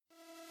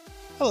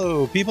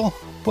Hello, people.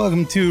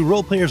 Welcome to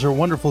Role Players Are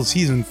Wonderful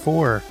Season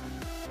 4,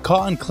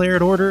 Caught and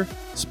Cleared Order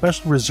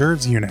Special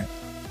Reserves Unit.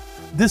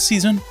 This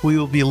season, we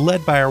will be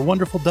led by our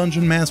wonderful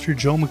Dungeon Master,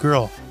 Joe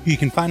McGurl, who you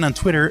can find on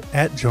Twitter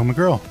at Joe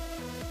McGurl.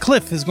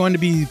 Cliff is going to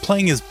be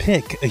playing as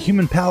Pick, a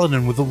human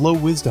paladin with a low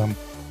wisdom,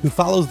 who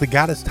follows the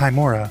goddess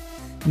Timora,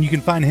 and you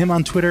can find him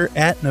on Twitter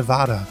at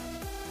Nevada.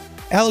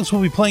 Alex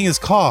will be playing as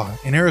Caw,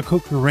 an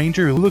Aarakocra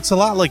ranger who looks a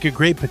lot like a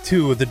great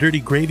Patu with a dirty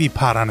gravy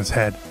pot on his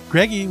head.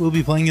 Greggy will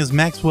be playing as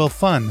Maxwell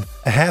Fun,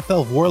 a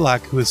half-elf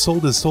warlock who has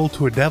sold his soul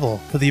to a devil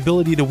for the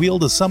ability to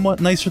wield a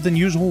somewhat nicer than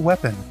usual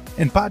weapon.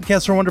 And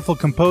podcaster, wonderful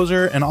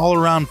composer, and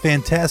all-around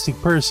fantastic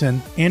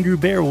person, Andrew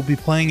Bear will be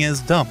playing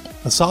as Dump,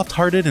 a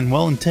soft-hearted and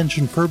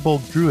well-intentioned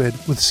furbolg druid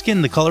with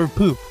skin the color of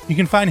poop. You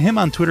can find him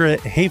on Twitter at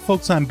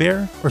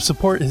HeyFolksOnBear or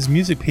support his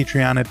music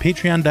Patreon at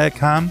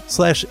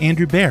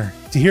patreon.com/AndrewBear.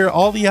 To hear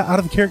all the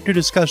out-of-character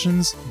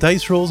discussions,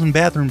 dice rolls, and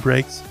bathroom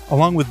breaks,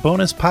 along with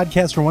bonus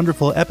Podcaster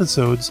Wonderful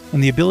episodes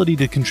and the ability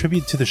to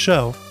contribute to the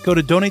show, go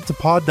to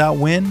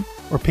donatetopod.win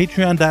or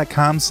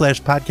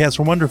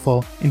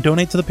patreon.com/podcasterwonderful and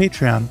donate to the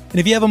Patreon. And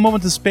if you have a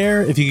moment to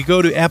spare, if you could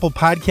go to Apple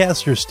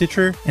Podcasts or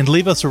Stitcher and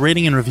leave us a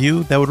rating and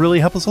review, that would really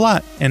help us a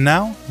lot. And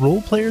now,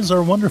 Role Players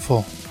Are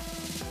Wonderful.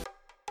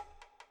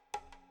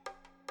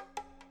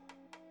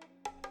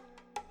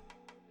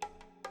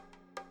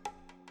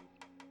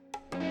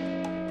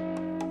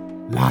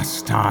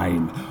 Last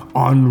time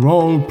on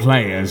Role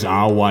Players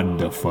Are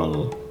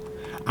Wonderful,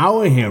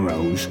 our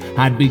heroes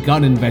had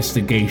begun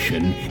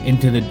investigation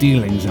into the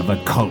dealings of a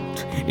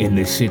cult in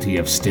the city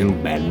of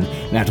Stillben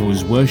that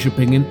was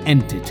worshipping an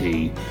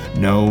entity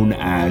known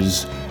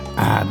as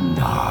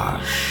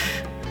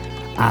Amnash.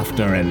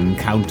 After an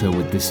encounter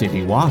with the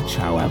City Watch,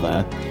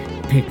 however,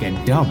 Pick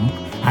and Dump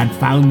had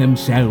found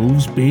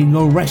themselves being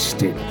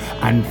arrested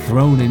and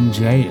thrown in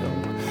jail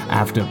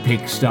after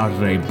Pick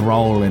started a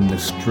brawl in the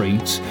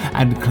streets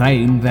and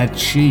claimed that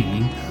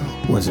she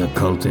was a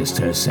cultist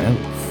herself.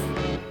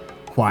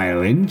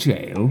 While in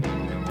jail,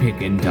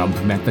 Pick and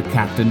Dump met the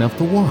captain of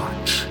the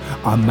watch,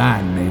 a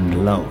man named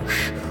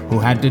Loesch, who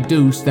had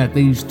deduced that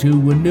these two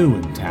were new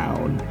in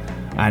town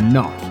and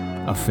not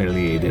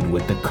affiliated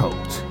with the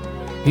cult.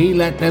 He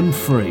let them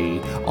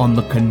free on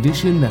the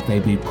condition that they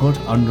be put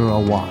under a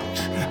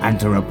watch and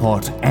to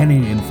report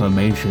any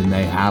information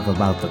they have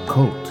about the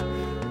cult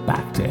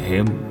back to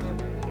him.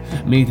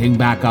 Meeting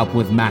back up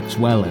with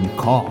Maxwell and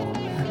Caw,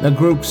 the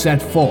group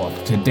set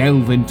forth to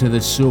delve into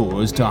the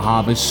sewers to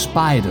harvest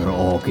spider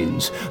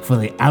organs for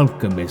the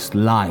alchemist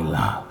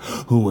Lila,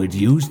 who would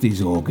use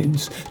these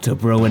organs to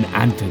brew an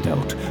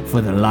antidote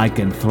for the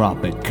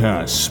lycanthropic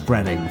curse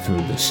spreading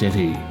through the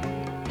city.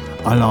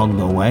 Along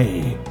the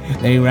way,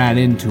 they ran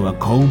into a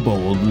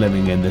kobold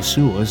living in the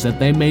sewers that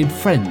they made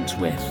friends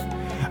with,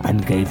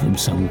 and gave him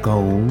some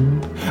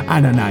gold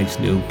and a nice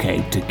new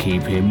cape to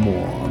keep him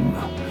warm.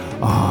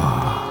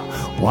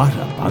 What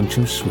a bunch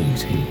of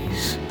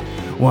sweeties.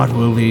 What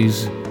will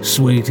these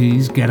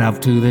sweeties get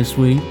up to this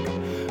week?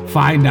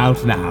 Find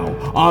out now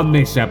on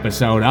this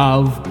episode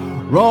of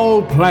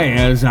Role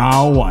Players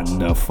Are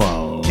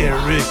Wonderful.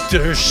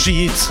 Character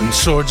sheets and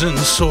swords and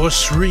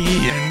sorcery,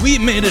 and we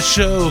made a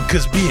show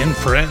 'cause being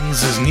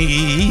friends is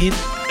neat.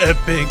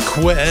 Epic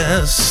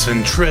quests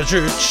and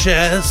treasure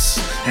chests,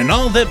 and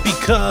all that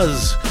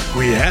because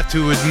we have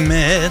to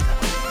admit,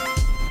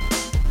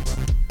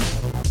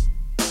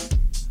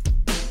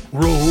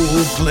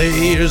 role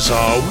players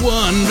are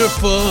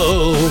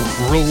wonderful.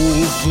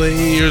 Role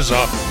players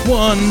are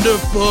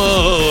wonderful.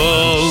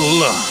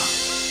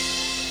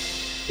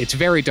 It's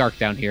very dark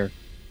down here.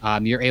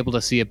 You're able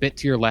to see a bit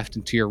to your left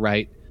and to your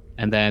right,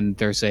 and then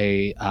there's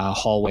a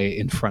hallway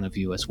in front of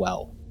you as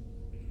well.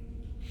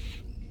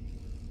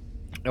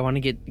 I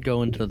want to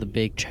go into the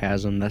big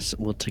chasm.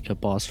 We'll take a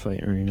boss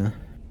fight arena.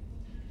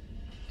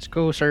 Let's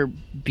go start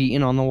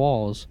beating on the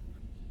walls.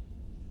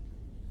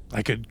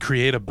 I could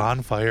create a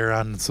bonfire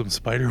on some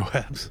spider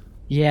webs.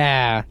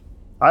 Yeah.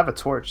 I have a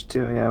torch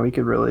too. Yeah, we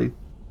could really.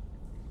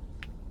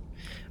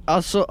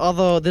 Also,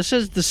 although this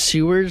is the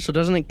sewers, so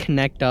doesn't it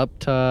connect up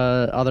to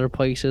other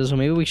places? So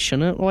maybe we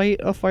shouldn't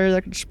light a fire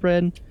that could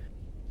spread.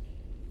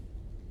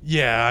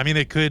 Yeah, I mean,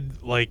 it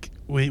could, like,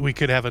 we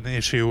could have an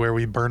issue where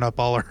we burn up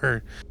all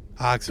our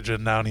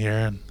oxygen down here.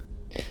 And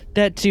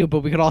that too, but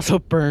we could also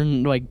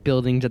burn, like,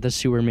 buildings that the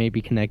sewer may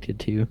be connected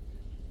to.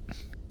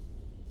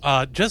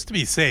 Just to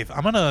be safe,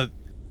 I'm gonna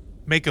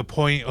make a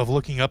point of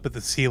looking up at the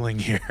ceiling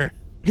here.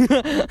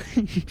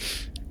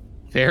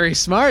 Very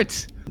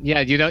smart.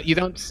 Yeah, you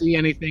don't see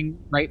anything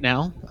right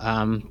now.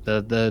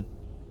 The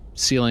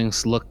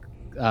ceilings look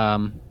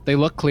they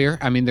look clear.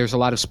 I mean, there's a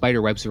lot of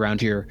spider webs around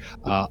here,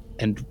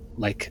 and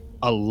like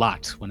a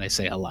lot. When I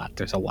say a lot,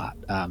 there's a lot,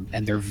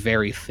 and they're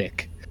very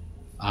thick.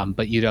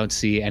 But you don't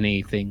see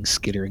anything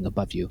skittering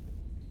above you.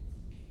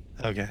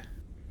 Okay.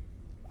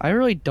 I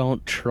really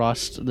don't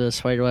trust the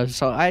spider webs,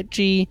 so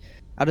actually,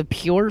 out of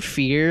pure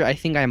fear, I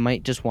think I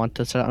might just want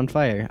to set it on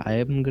fire. I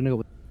am gonna go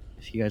with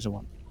if you guys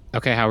want.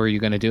 Okay, how are you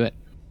gonna do it?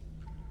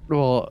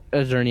 Well,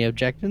 is there any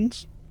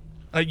objections?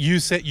 You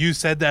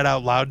said that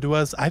out loud to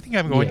us. I think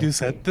I'm going Yeah. to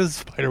set the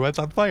spiderwebs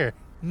on fire.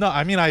 No,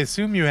 I mean I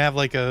assume you have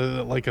like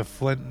a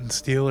flint and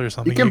steel or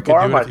something. You can could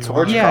borrow do my if you torch.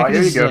 want. Yeah,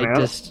 Here you because go, like man.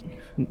 just.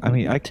 I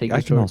mean, I take can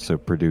the torch. also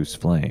produce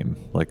flame.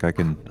 Like I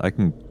can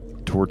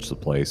torch the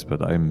place,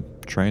 but I'm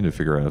trying to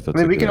figure out if that's. I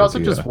mean, a we good can also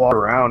idea. just walk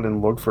around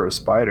and look for a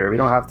spider. We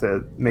don't have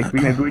to make.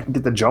 Maybe we can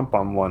get the jump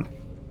on one.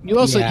 You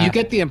also Yeah. you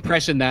get the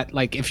impression that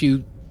like if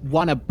you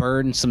want to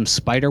burn some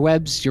spider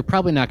webs, you're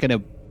probably not going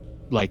to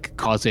like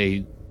cause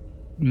a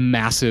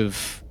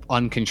massive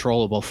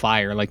uncontrollable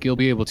fire. Like you'll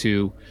be able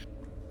to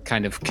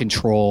kind of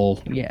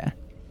control Yeah.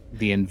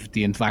 the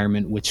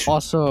environment which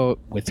Also,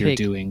 with you're pick-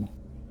 doing.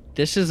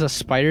 this is a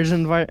spider's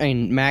environment. I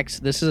mean, Max,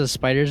 this is a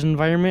spider's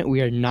environment.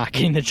 We are not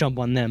getting to jump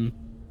on them.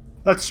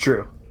 That's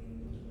true.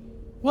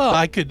 Well,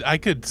 I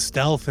could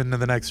stealth into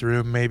the next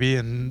room maybe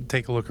and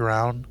take a look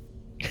around.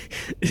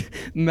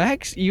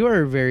 Max, you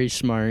are very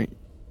smart.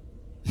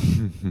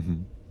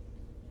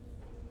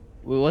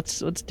 Well, let's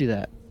do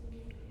that.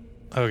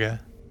 Okay.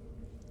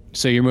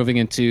 So you're moving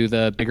into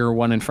the bigger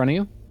one in front of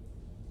you?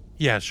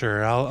 Yeah,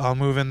 sure. I'll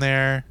move in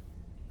there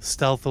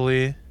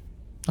stealthily.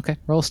 Okay,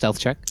 roll a stealth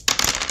check.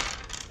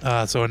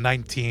 So a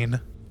 19,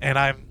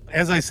 and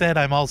as I said,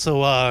 I'm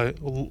also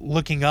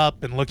looking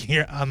up and looking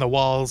here on the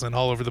walls and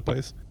all over the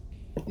place.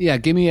 Yeah,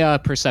 give me a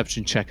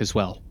perception check as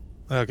well.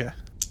 Okay.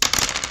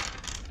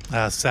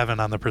 7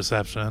 on the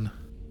perception.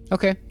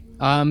 Okay.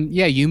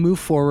 Yeah, you move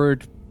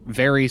forward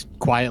very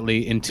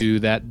quietly into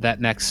that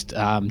next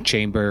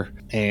chamber,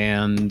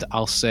 and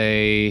I'll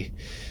say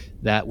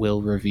that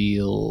will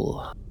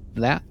reveal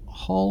that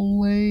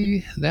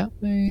hallway that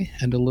way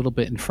and a little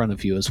bit in front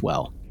of you as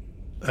well.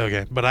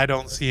 Okay, but I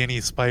don't see any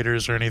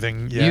spiders or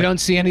anything yet. You don't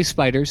see any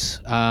spiders.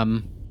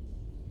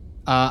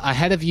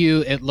 Ahead of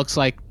you, it looks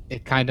like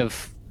it kind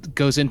of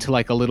goes into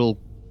like a little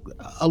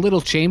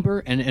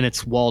chamber, and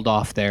it's walled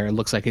off there. It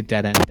looks like a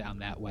dead end down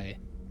that way.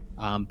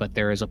 But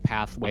there is a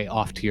pathway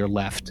off to your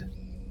left.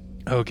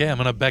 Okay, I'm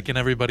gonna beckon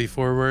everybody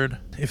forward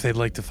if they'd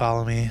like to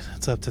follow me.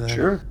 It's up to them.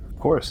 Sure, of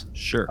course.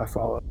 Sure. I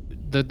follow.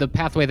 The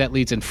pathway that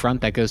leads in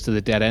front that goes to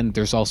the dead end,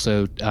 there's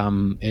also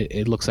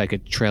it looks like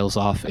it trails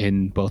off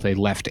in both a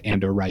left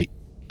and a right,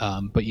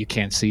 but you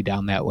can't see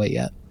down that way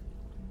yet.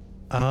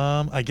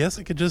 I guess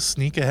I could just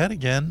sneak ahead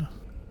again.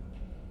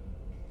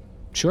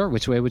 Sure.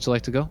 Which way would you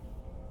like to go?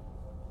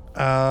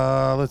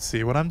 Let's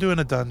see. When I'm doing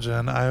a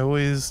dungeon, I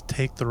always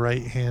take the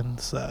right hand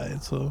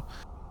side. So,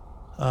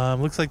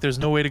 looks like there's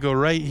no way to go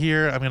right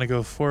here. I'm gonna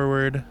go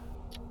forward.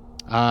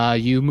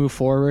 You move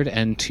forward,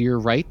 and to your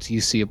right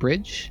you see a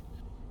bridge,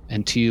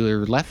 and to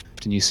your left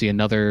and you see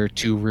another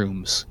 2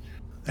 rooms.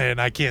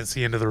 And I can't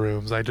see into the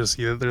rooms. I just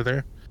see that they're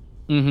there.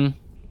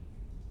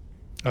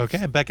 Mm-hmm. Okay,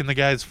 I beckon the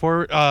guys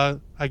forward. I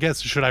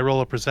guess should I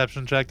roll a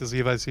perception check to see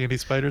if I see any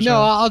spiders? No,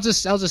 now? I'll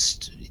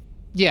just.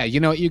 Yeah, you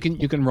know, you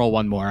can roll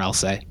one more. I'll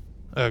say.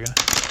 Okay.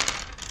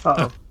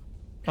 Uh-oh.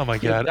 Oh my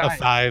god, a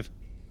 5.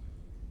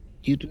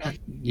 You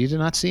do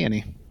not see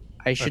any.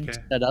 I should Okay.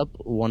 set up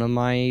one of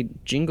my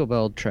jingle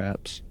bell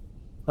traps.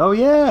 Oh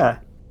yeah.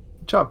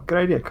 Good job. Good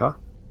idea, Ka.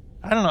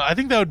 I don't know. I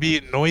think that would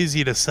be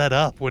noisy to set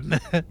up, wouldn't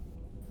it?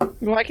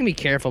 Well, I can be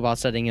careful about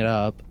setting it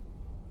up.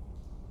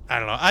 I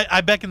don't know.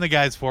 I beckon the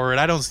guys forward.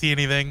 I don't see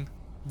anything.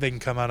 They can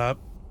come on up.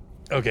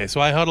 Okay,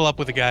 so I huddle up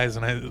with the guys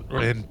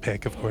and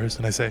pick, of course,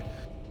 and I say,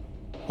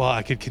 well,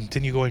 I could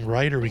continue going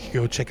right, or we could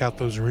go check out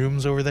those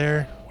rooms over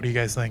there. What do you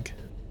guys think?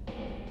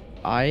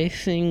 I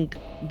think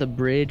the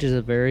bridge is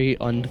a very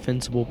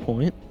undefensible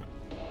point.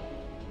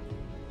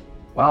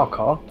 Wow,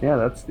 Ka. Yeah,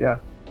 that's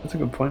a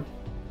good point.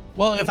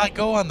 Well, if I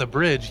go on the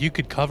bridge, you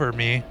could cover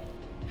me.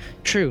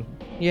 True.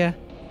 Yeah.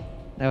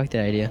 I like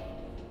that idea.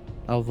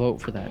 I'll vote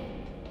for that.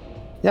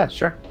 Yeah,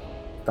 sure.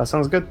 That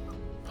sounds good.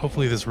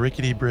 Hopefully this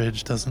rickety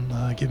bridge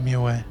doesn't give me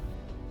away.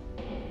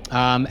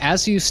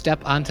 As you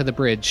step onto the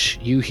bridge,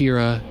 you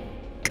hear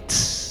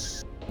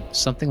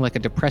something like a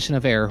depression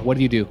of air. What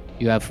do?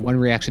 You have one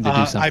reaction to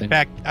do something.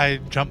 I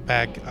jump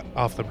back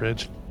off the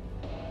bridge.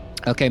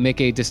 Okay,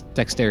 make a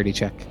dexterity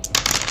check.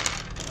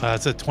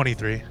 It's a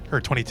 23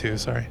 or 22.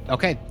 Sorry.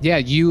 Okay, yeah,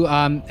 you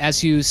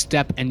as you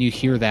step and you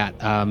hear that,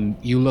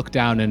 you look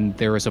down and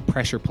there is a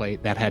pressure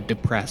plate that had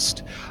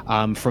depressed.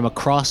 From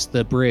across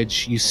the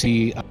bridge, you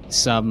see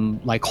some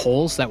like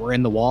holes that were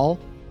in the wall,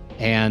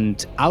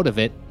 and out of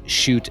it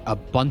shoot a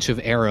bunch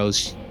of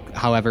arrows.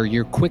 However,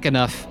 you're quick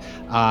enough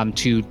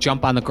to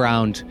jump on the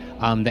ground.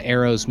 The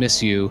arrows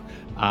miss you,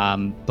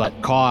 but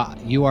Ka,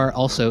 you are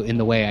also in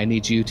the way. I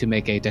need you to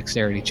make a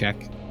dexterity check.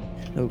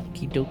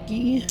 Okie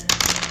dokie.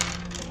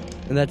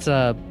 And that's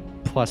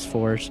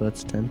 +4, so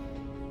that's 10.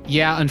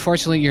 Yeah,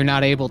 unfortunately, you're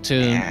not able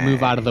to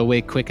move out of the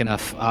way quick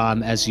enough,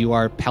 as you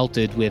are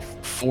pelted with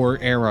 4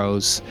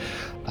 arrows,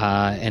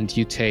 and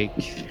you take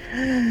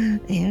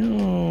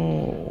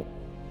Ew.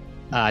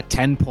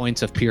 10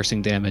 points of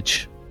piercing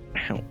damage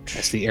Ouch.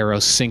 as the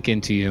arrows sink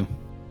into you.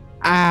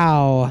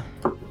 Ow.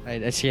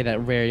 I say that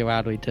very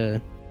loudly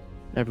to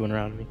everyone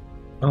around me.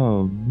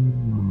 Oh,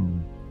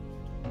 no.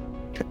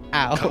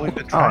 Ow. I've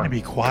been trying to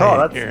be Ka, quiet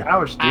that's here.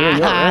 ouch, dude. You're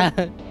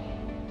right.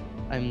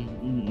 I'm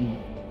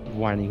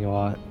whining a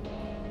lot.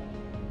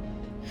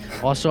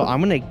 Also,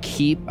 I'm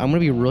gonna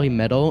be really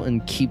metal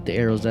and keep the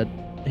arrows that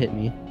hit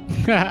me.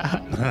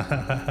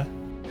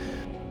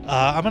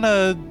 I'm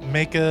gonna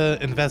make a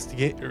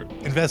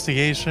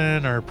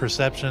investigation or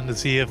perception to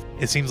see if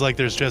it seems like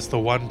there's just the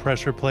one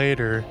pressure plate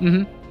or.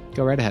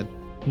 Go right ahead.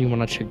 You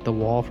want to check the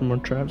wall for more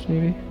traps,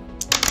 maybe?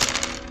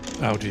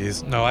 Oh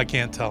geez, no, I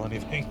can't tell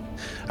anything.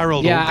 I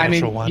rolled a Yeah,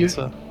 natural one,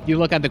 so. You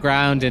look at the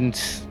ground and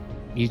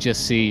you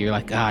just see, you're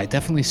like, I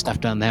definitely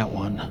stepped on that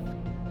one.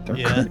 There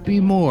Yeah. could be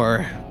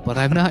more, but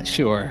I'm not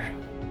sure.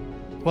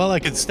 Well, I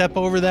could step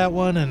over that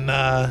one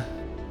and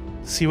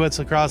see what's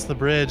across the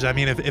bridge. I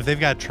mean, if they've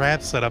got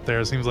traps set up there,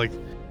 it seems like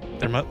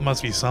there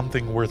must be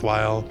something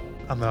worthwhile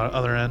on the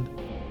other end.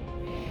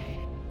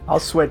 I'll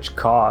switch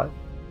Caw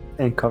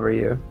and cover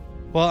you.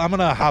 Well, I'm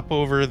gonna hop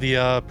over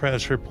the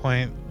pressure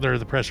point or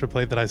the pressure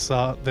plate that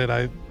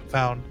I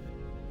found,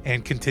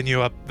 and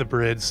continue up the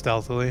bridge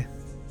stealthily.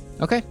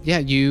 Okay, yeah,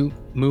 you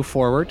move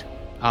forward.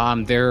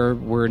 There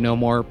were no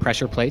more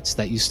pressure plates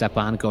that you step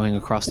on going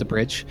across the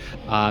bridge.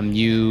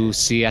 You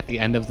see at the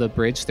end of the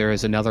bridge there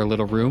is another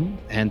little room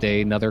and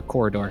another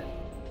corridor.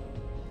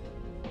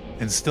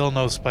 And still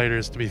no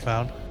spiders to be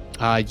found.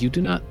 You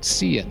do not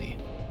see any.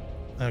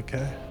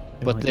 Okay.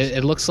 But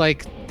it looks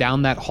like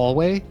down that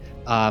hallway,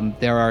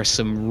 there are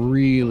some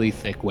really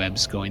thick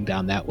webs going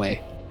down that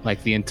way. Like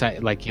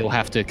you'll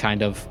have to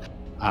kind of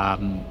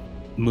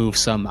move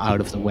some out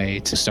of the way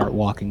to start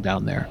walking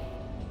down there.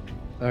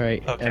 All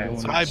right. Okay. everyone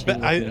So just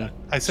look at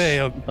I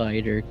say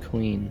Spider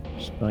Queen.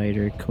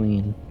 Spider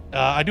Queen.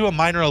 I do a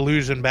minor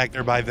illusion back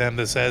there by them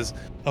that says,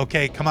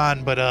 "Okay, come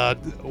on, but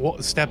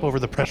step over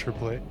the pressure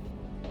plate."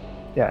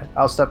 Yeah,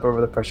 I'll step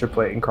over the pressure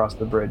plate and cross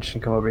the bridge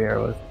and come over here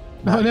with.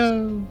 Oh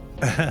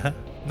no!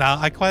 Now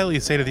I quietly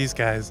say to these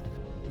guys,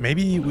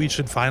 maybe we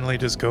should finally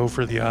just go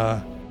for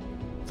the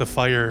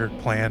fire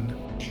plan.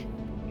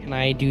 Can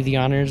I do the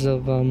honors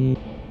of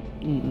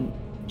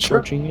Sure.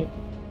 torching it?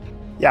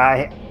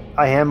 Yeah,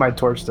 I hand my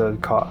torch to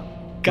Caw. My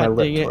God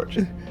lit dang it! torch.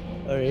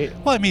 All right.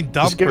 Well, I mean,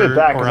 Just give it Dumper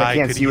back, or 'cause I I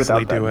can't could see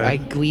without easily do that it. I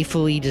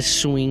gleefully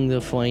just swing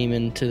the flame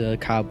into the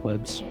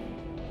cobwebs.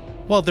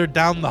 Well, they're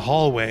down the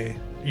hallway.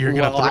 You're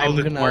gonna throw I'm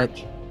the gonna.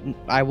 torch.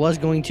 I was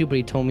going to, but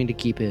he told me to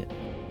keep it.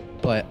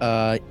 But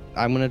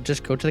I'm gonna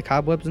just go to the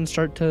cobwebs and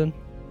start to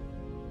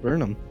burn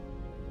them.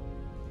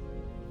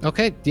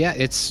 Okay, yeah,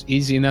 it's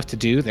easy enough to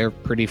do. They're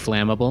pretty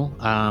flammable.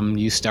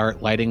 You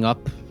start lighting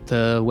up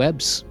the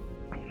webs.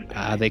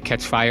 They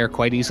catch fire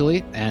quite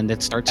easily, and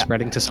it starts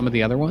spreading to some of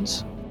the other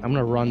ones. I'm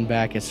gonna run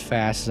back as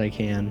fast as I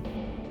can.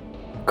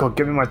 Cool,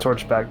 give me my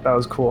torch back. That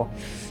was cool.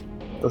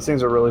 Those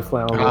things are really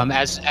flammable.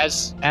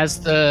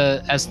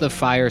 As the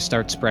fire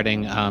starts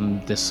spreading,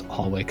 this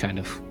hallway kind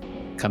of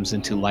comes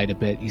into light a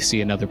bit. You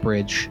see another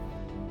bridge.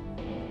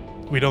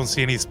 We don't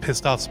see any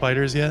pissed off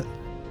spiders yet.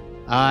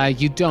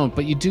 You don't,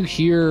 but you do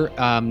hear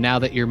now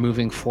that you're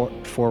moving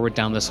forward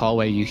down this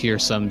hallway. You hear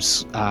some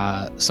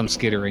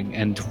skittering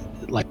and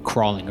like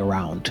crawling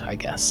around, I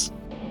guess.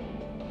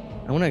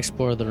 I want to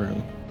explore the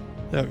room.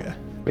 Okay.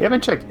 We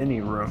haven't checked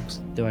any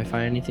rooms. Do I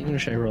find anything, or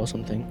should I roll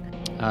something?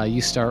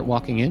 You start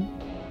walking in,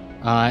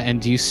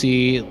 and you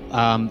see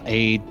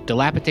a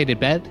dilapidated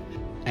bed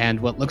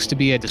and what looks to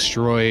be a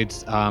destroyed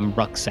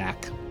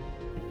rucksack.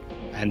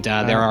 And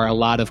there are a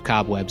lot of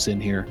cobwebs in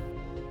here.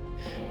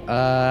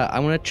 I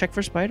want to check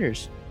for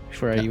spiders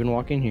before I even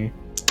walk in here.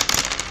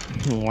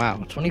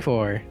 Wow,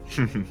 24.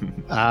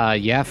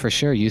 Yeah, for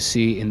sure. You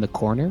see in the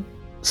corner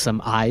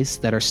some eyes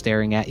that are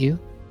staring at you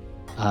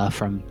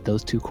from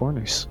those two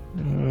corners.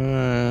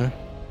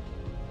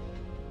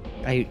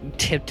 I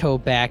tiptoe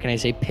back and I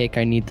say, "Pick,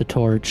 I need the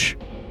torch."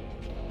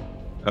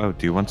 Oh,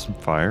 do you want some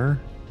fire?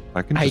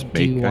 I can I just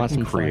do make. I want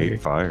can some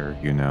create fire.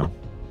 You know.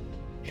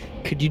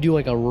 Could you do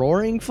like a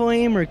roaring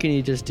flame, or can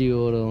you just do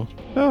a little?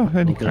 Oh,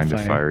 any Little bit of kind of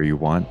fire. fire you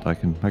want. I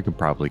can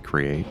probably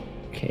create.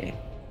 Okay.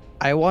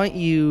 I want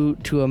you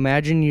to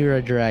imagine you're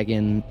a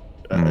dragon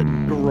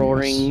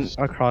roaring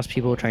across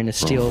people trying to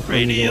steal from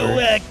your...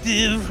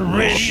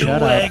 Radioactive.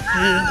 Shut up.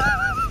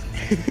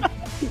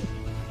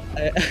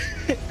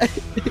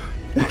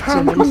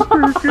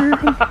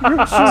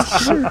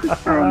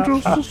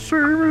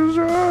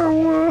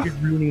 You're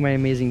ruining my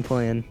amazing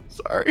plan.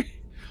 Sorry.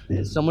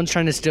 Someone's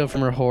trying to steal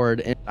from her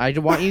hoard, and I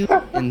want you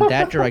in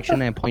that direction.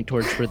 And I point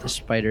towards where the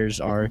spiders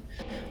are.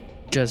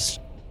 Just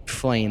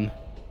flame.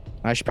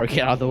 I should probably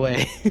get out of the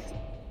way.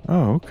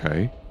 Oh,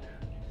 okay.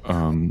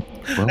 Well,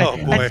 Oh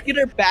I boy. get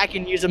her back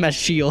and use them as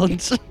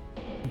shields.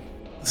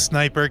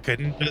 Sniper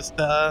couldn't just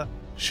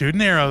shoot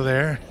an arrow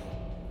there.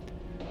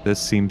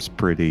 this seems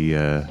pretty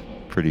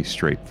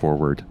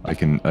straightforward. I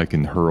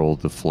can hurl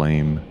the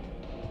flame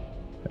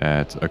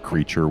at a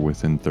creature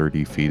within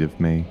 30 feet of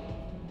me.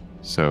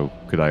 So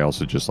could I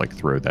also just like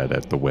throw that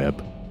at the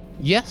web?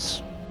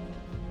 Yes.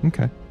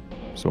 Okay.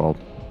 So I'll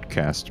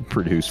cast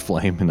produce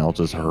flame and I'll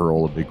just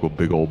hurl a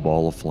big old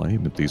ball of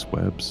flame at these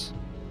webs.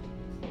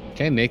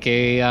 Okay, make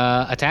a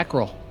attack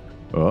roll.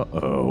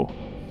 Uh-oh.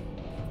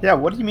 Yeah,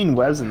 what do you mean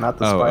webs and not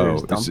the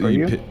spiders? Dump, so are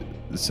you?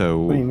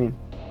 What do you mean?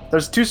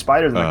 There's two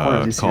spiders in the corner.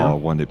 Do you see Call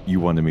them? you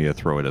wanted me to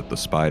throw it at the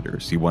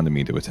spiders. You wanted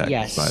me to attack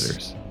Yes. the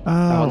spiders.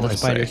 I want Oh, the I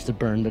spiders see. to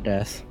burn to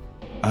death.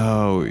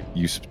 Oh,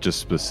 you just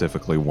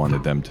specifically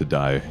wanted them to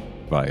die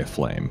by a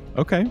flame.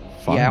 Okay,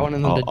 fine. Yeah, I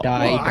wanted them to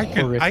die Well, I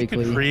could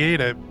horrifically. create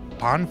a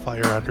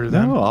bonfire under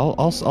them. No,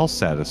 I'll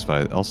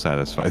satisfy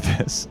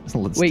this.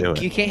 Let's Wait, do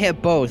it. you can't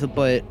hit both,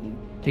 but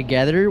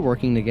together,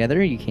 working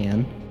together, you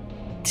can.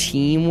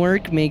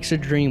 Teamwork makes a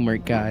dream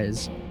work,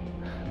 guys.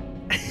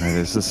 That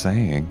is the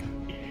saying.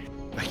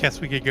 I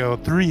guess we could go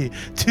 3,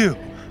 2,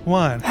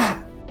 1.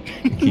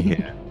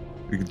 Yeah.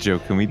 Joe,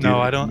 can we do? No,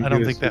 can we I don't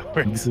do think that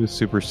Can we works. do a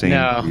Super Saiyan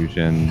No.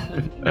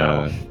 fusion?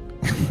 No.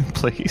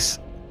 Please.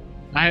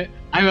 I'm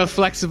a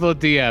flexible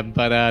DM,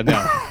 but no.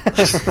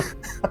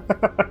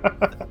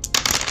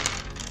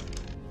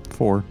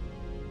 4.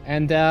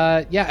 And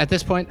yeah, at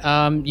this point,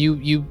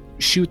 you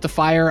shoot the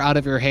fire out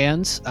of your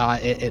hands.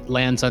 It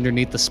lands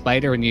underneath the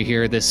spider, and you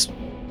hear this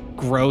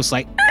gross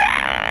like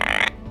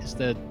as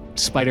the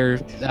spider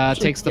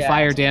takes the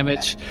fire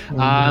damage.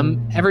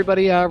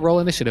 Everybody, roll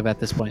initiative at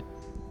this point.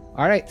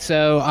 All right.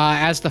 So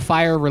as the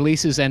fire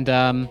releases and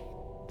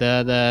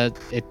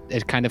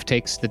it kind of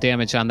takes the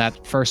damage on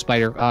that first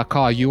spider.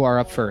 Caw, you are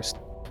up first.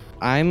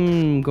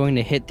 I'm going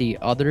to hit the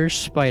other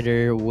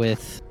spider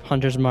with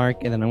Hunter's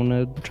Mark, and then I'm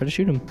going to try to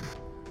shoot him.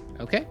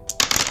 Okay.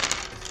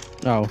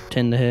 Oh,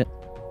 10 to hit.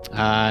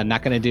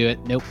 Not gonna do it.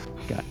 Nope.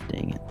 God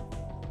dang it.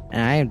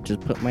 And I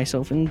just put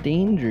myself in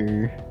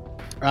danger.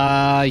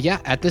 Yeah,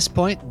 at this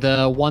point,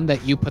 the one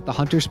that you put the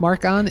hunter's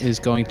mark on is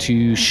going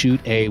to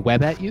shoot a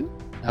web at you.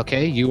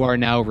 Okay, you are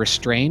now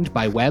restrained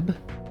by web.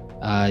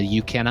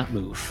 You cannot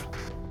move.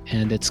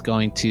 And it's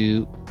going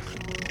to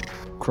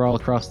crawl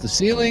across the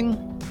ceiling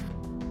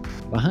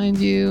behind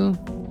you.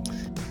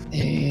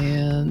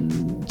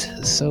 And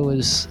so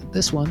is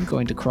this one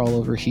going to crawl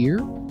over here.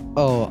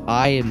 Oh,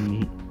 I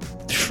am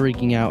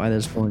freaking out at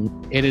this point.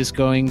 It is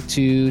going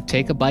to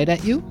take a bite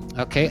at you.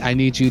 Okay, I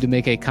need you to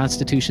make a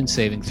Constitution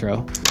saving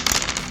throw.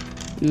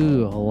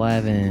 Ooh,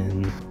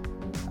 11.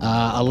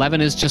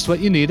 11 is just what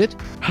you needed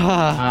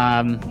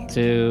Ha!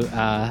 to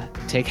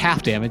take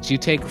half damage. You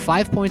take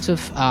 5 points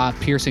of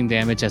piercing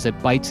damage as it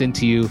bites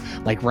into you,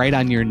 like right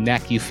on your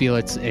neck. You feel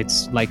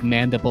its like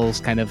mandibles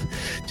kind of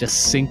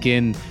just sink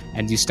in,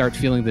 and you start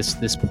feeling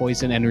this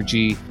poison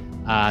energy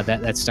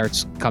that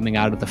starts coming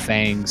out of the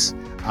fangs.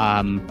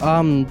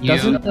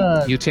 Doesn't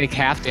the You take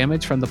half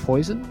damage from the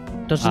poison.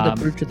 the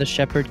brute of the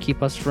shepherd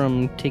keep us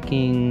from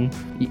taking?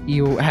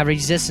 You have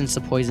resistance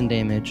to poison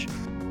damage.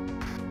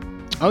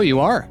 Oh,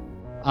 you are.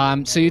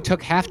 So you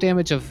took half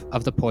damage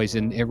of the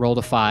poison. It rolled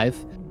a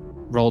 5,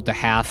 rolled to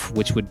half,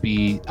 which would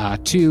be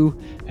 2,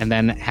 and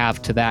then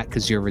half to that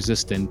because you're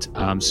resistant.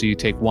 So you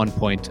take 1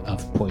 point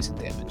of poison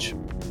damage.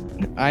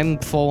 I'm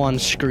full on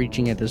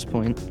screeching at this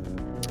point.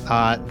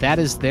 That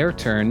is their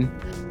turn.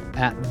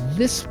 At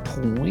this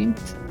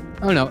point,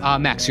 oh no,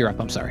 Max, you're up.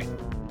 I'm sorry.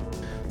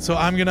 So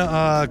I'm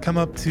gonna come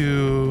up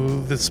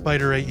to the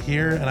spider right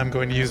here, and I'm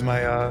going to use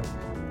my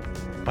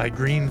my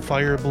green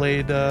fire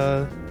blade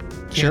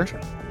Sure.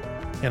 cantrip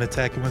and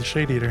attack him with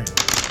Shade Eater.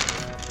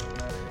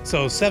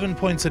 So 7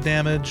 points of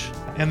damage,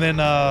 and then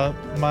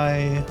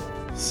my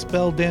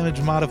spell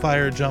damage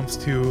modifier jumps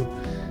to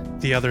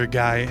the other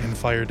guy in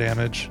fire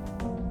damage.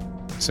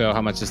 So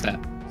how much is that?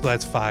 So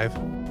that's 5.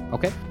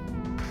 Okay.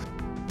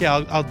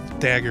 Yeah, I'll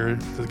dagger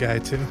the guy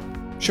too.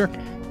 Sure.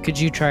 Could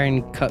you try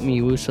and cut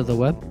me loose of the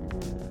web?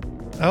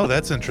 Oh,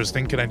 that's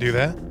interesting. Can I do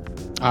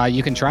that?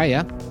 You can try,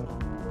 yeah.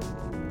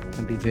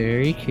 I'd be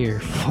very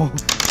careful.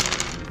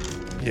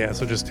 Yeah,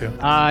 so just 2.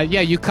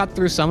 Yeah, you cut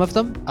through some of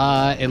them.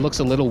 It looks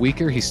a little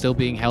weaker. He's still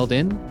being held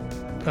in.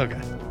 Okay.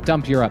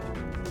 Dump, you're up.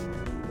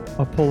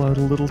 I'll pull out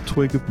a little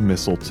twig of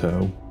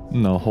mistletoe,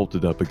 and I'll hold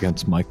it up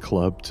against my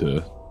club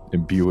to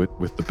imbue it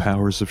with the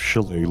powers of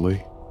Shillelagh.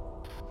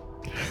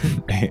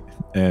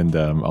 And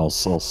I'll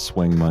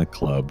swing my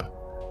club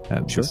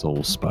at this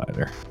old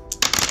spider.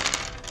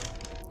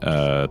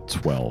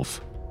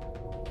 12.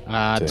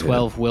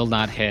 12 will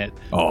not hit.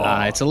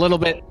 Oh. It's a little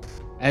bit,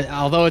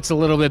 although it's a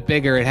little bit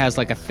bigger, it has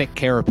like a thick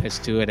carapace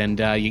to it, and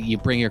you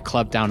bring your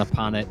club down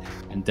upon it,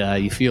 and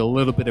you feel a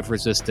little bit of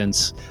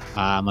resistance.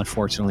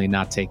 Unfortunately,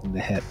 not taking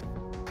the hit.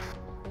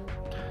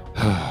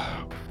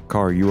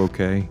 Car, are you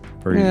okay?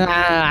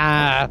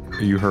 Are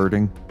you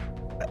hurting?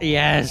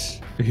 Yes.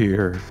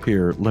 Here,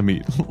 let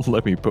me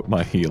put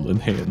my healing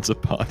hands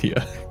upon you.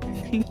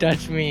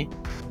 Touch me.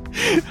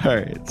 All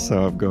right,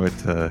 so I'm going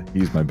to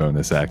use my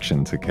bonus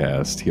action to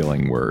cast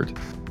Healing Word.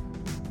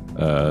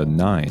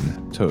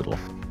 9 total.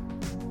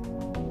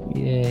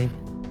 Yay.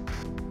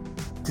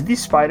 Do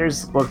these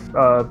spiders look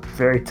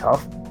very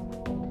tough?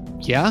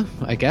 Yeah,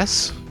 I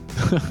guess.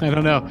 I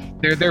don't know.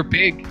 They're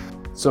big.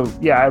 So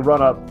yeah, I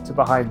run up to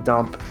behind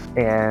Dump,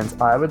 and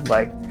I would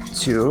like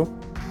to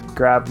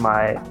grab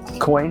my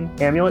coin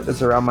amulet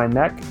that's around my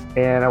neck,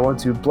 and I want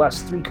to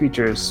bless 3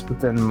 creatures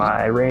within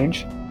my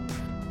range.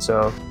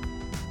 So,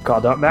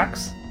 call Dump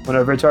Max.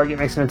 Whenever a target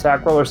makes an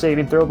attack roll or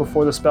saving throw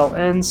before the spell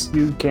ends,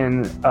 you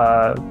can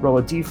roll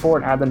a d4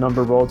 and add the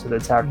number rolled to the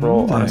attack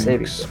roll on a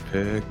saving Thanks,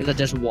 throw. Pick. Is that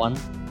just one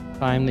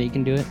time that you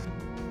can do it?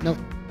 Nope.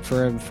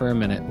 For a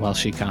minute while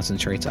she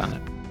concentrates on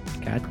it.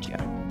 Gotcha.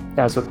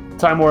 Yeah, so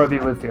Timora be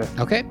with you.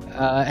 Okay.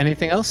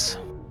 Anything else?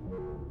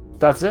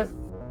 That's it.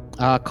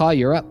 Caw,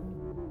 you're up.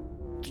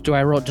 Do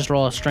I roll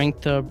a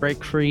strength to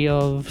break free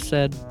of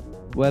said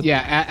web?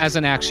 Yeah, as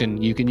an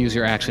action, you can use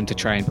your action to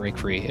try and break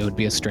free. It would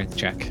be a strength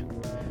check.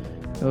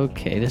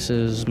 Okay, this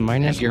is And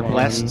minus you're 1.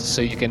 blessed,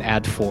 so you can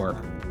add 4.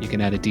 You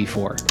can add a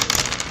d4.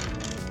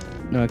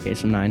 Okay,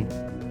 so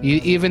 9.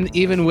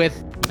 Even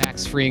with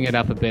Max freeing it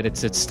up a bit,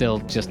 it's still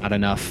just not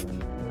enough.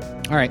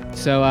 All right,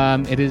 so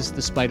it is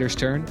the spider's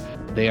turn.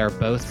 They are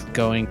both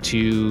going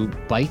to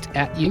bite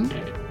at you,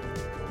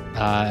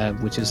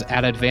 which is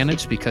at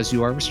advantage because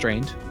you are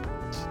restrained.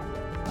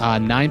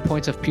 9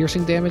 points of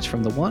piercing damage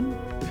from the one,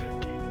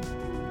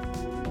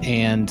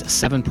 and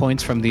 7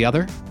 points from the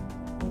other.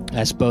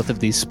 As both of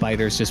these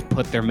spiders just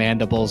put their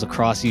mandibles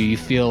across you, you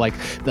feel like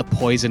the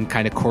poison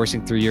kind of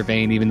coursing through your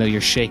vein, even though you're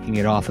shaking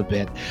it off a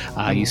bit.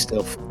 You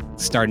still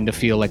starting to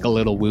feel like a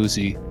little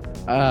woozy.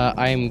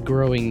 I am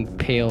growing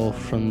pale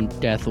from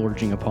death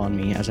lurging upon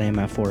me as I am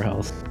at 4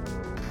 health.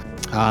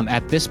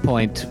 At this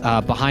point,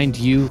 behind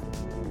you,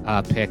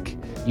 Pick,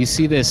 you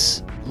see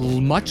this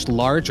much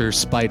larger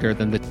spider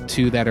than the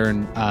two that are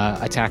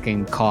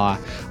attacking Caw.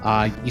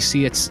 You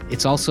see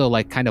it's also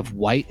like kind of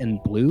white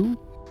and blue,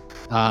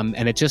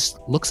 and it just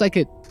looks like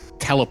it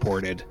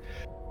teleported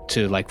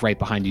to like right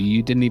behind you.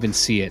 You didn't even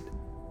see it,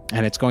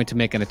 and it's going to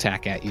make an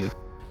attack at you.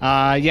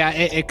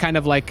 It kind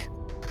of like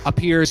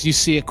appears. You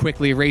see it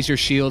quickly raise your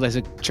shield as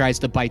it tries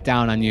to bite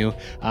down on you,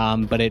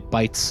 but it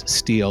bites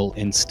steel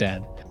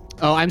instead.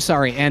 Oh, I'm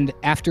sorry. And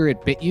after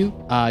it bit you,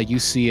 you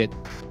see it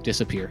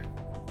disappear.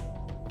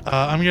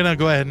 I'm gonna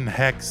go ahead and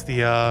hex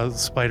the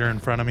spider in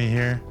front of me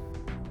here,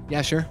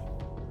 Yeah, sure.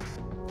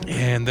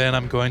 and then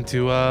I'm going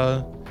to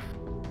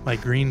my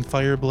green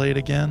fire blade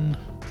again.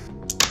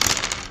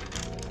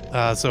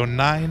 So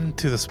 9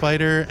 to the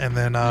spider, and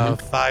then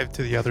 5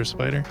 to the other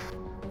spider.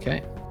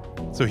 Okay.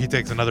 So he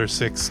takes another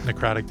 6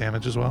 necrotic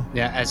damage as well.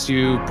 Yeah, as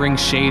you bring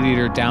Shade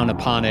Eater down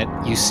upon it,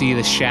 you see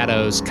the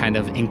shadows kind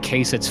of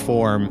encase its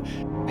form,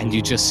 and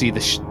you just see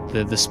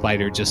the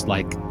spider just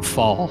like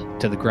fall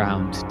to the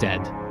ground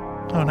dead.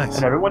 Oh, nice.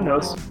 And everyone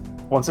knows,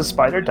 once a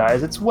spider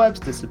dies, its webs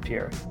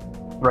disappear.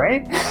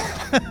 Right?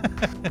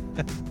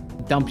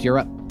 Dump, you're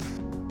up.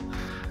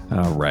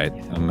 All right,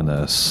 I'm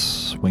gonna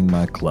swing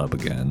my club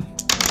again.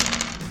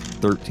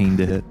 13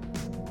 to hit.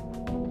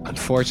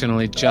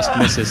 Unfortunately, just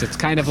misses. It's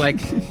kind of like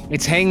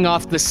it's hanging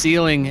off the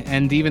ceiling,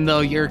 and even though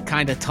you're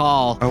kind of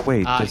tall, Oh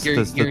wait, does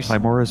the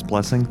Timora's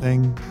blessing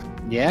thing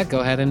yeah,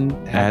 go ahead and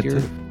add your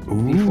to?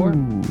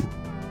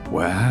 D4.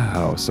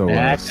 Wow, so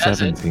That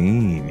does it.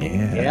 17.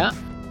 Yeah. Yeah.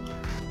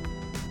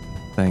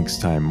 Thanks,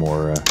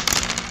 Timora.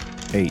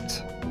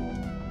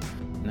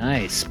 8.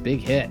 Nice,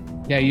 big hit.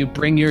 Yeah, you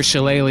bring your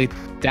shillelagh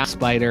down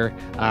spider.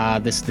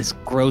 This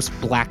gross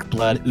black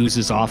blood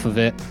oozes off of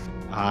it.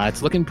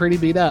 It's looking pretty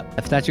beat up.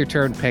 If that's your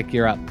turn, Pick,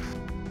 you're up.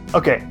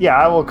 Okay, yeah,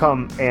 I will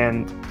come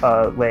and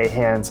lay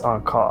hands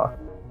on Caw.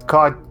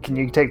 Caw, can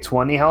you take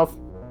 20 health?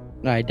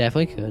 I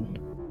definitely could.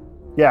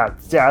 Yeah,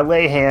 I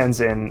lay hands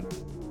and,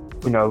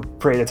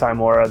 pray to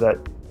Timora that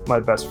my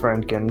best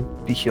friend can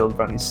be healed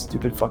from these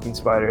stupid fucking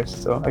spiders.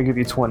 So I give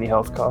you 20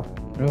 health, Caw.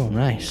 Oh,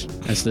 nice.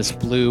 As this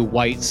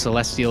blue-white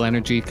celestial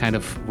energy kind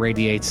of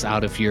radiates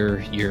out of your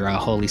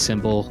holy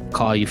symbol,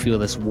 Caw, you feel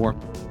this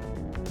warmth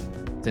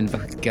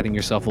and getting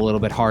yourself a little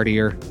bit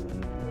hardier.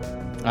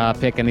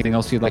 Pick, anything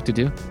else you'd like to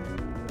do?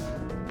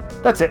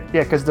 That's it.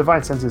 Yeah, because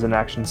Divine Sense is an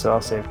action, so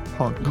I'll save.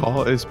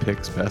 Call is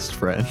Pick's best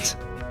friend.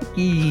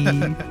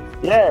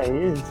 Yeah, he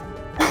is.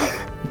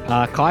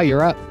 Caw,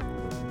 you're up.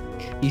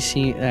 You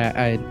see,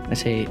 I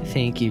say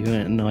thank you,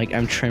 and like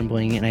I'm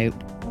trembling, and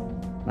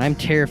I'm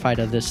terrified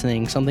of this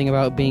thing. Something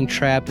about being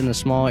trapped in a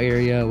small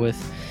area with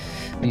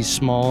these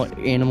small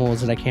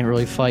animals that I can't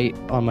really fight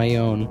on my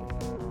own.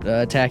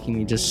 Attacking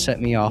me just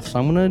set me off, so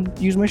I'm gonna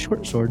use my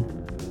short sword.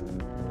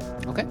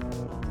 Okay.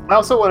 I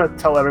also want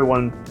to tell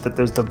everyone that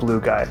there's the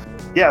blue guy.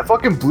 Yeah,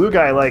 fucking blue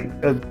guy,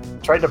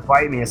 tried to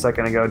bite me a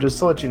second ago, just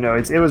to let you know.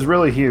 It was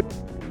really huge.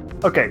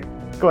 Okay,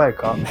 go ahead,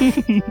 Caw.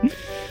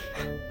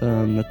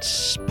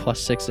 That's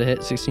 +6 to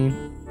hit,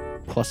 16.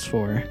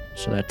 +4,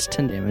 so that's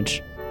 10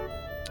 damage.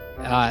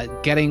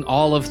 Getting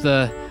all of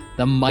the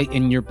might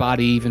in your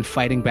body, even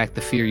fighting back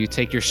the fear, you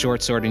take your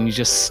short sword and you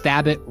just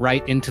stab it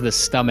right into the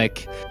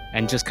stomach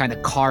and just kind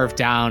of carve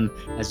down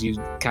as you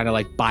kind of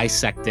like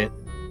bisect it.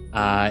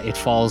 It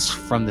falls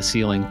from the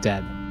ceiling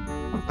dead.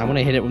 I'm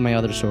gonna hit it with my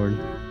other sword.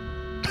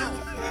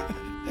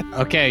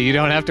 Okay, you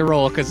don't have to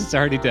roll because it's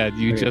already dead.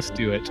 You Okay. just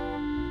do it.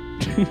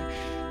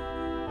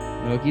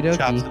 Okie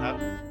Chops it dokie. up.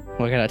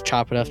 Well, I gotta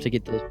chop it off to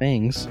get those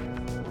fangs.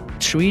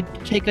 Should we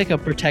take like a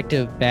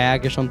protective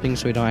bag or something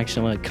so we don't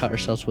accidentally cut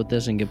ourselves with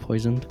this and get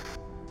poisoned?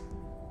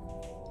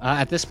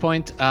 At this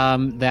point,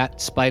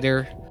 that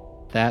spider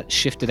that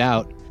shifted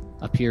out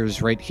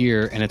appears right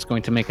here, and it's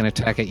going to make an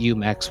attack at you,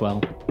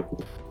 Maxwell.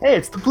 Hey,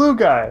 it's the blue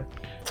guy.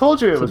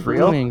 Told you it It's a was blue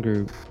real. man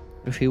group.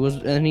 If he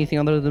was anything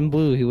other than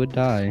blue, he would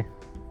die.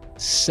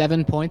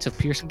 7 points of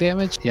piercing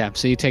damage. Yeah,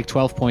 so you take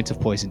 12 points of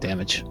poison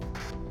damage.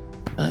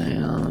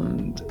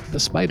 And the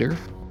spider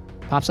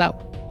pops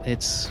out.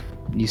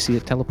 you see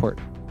it teleport.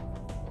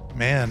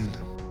 Man,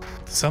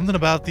 something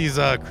about these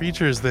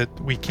creatures that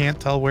we can't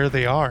tell where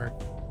they are.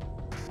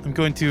 I'm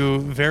going to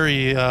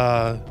very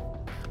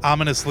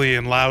ominously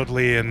and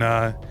loudly and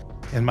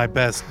in my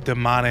best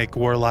demonic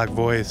warlock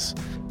voice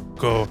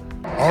go,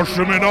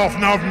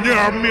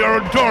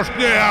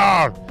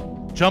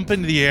 jump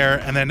into the air,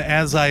 and then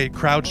as I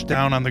crouch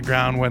down on the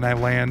ground when I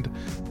land,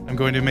 I'm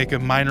going to make a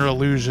minor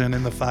illusion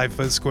in the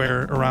 5-foot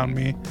square around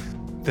me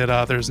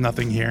that there's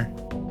nothing here.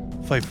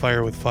 Fight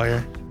fire with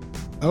fire.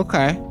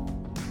 Okay.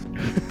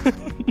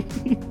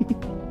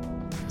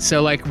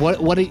 So like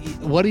what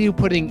are you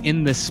putting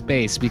in this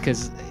space?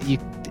 Because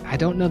I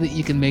don't know that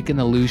you can make an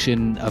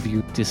illusion of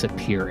you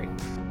disappearing.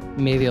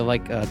 Maybe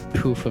like a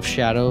poof of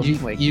shadow. You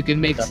can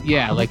make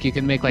you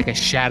can make like a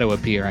shadow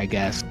appear, I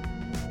guess.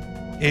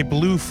 A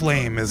blue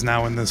flame is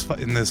now in this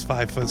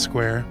 5-foot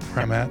square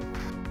where I'm at.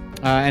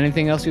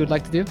 Anything else you would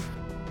like to do?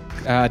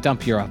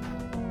 Dump, you're up.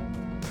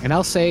 And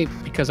I'll say,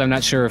 because I'm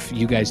not sure if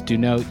you guys do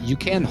know, you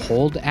can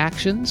hold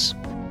actions.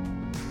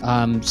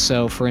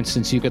 So for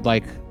instance, you could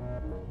like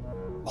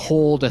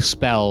hold a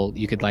spell.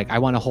 You could like, I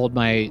want to hold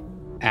my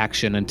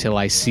action until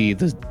I see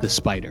the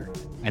spider,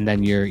 and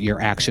then your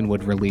action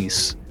would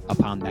release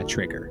upon that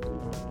trigger.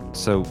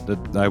 So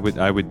I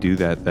would do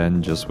that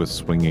then, just with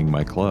swinging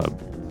my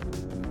club.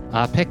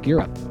 Pick,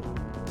 you're up.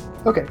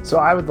 Okay, so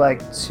I would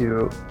like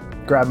to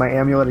grab my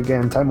amulet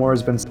again. Timora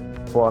has been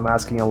well, I'm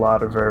asking a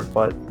lot of her,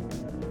 but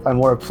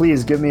Timora,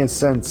 please give me a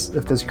sense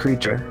if this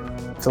creature,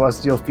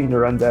 celestial fiend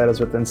or undead, is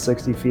within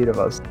 60 feet of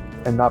us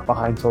and not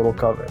behind total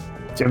cover.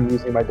 So I'm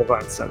using my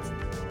divine sense.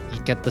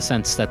 You get the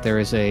sense that there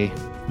is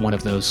one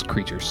of those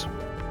creatures.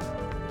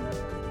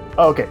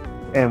 Oh, okay,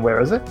 and where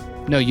is it?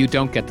 No, you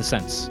don't get the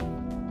sense.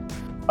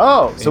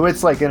 Oh, so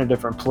it's like in a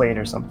different plane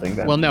or something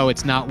then. Well, no,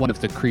 it's not one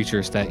of the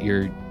creatures that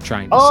you're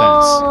trying to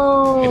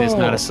Oh! sense. It is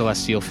not a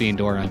celestial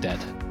fiend or undead.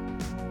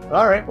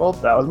 All right, well,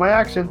 that was my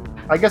action.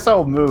 I guess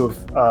I'll move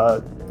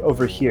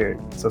over here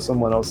so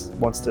someone else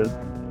wants to,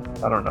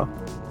 I don't know.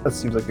 That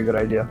seems like a good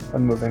idea.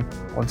 I'm moving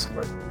one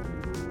square.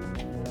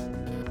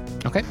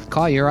 Okay,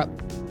 Kaw, you're up.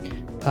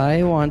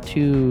 I want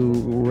to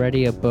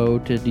ready a bow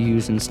to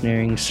use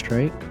ensnaring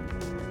strike.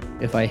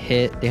 If I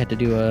hit, they have to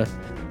do a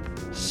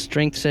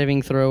strength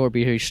saving throw or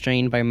be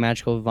restrained by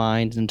magical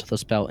vines until the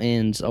spell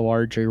ends. A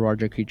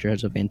larger creature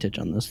has advantage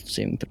on this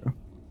saving throw.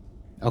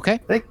 Okay. I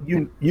think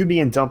you, me,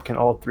 and Dump can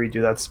all three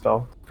do that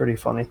spell. Pretty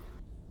funny.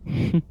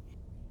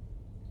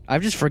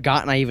 I've just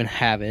forgotten I even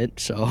have it,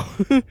 so...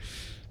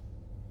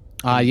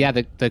 Yeah,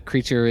 the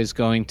creature is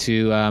going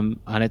to,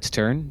 on its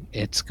turn,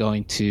 it's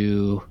going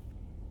to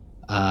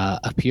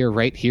appear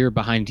right here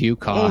behind you,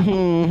 Kaw.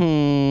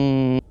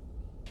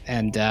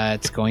 And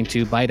it's going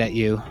to bite at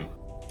you.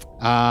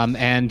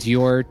 And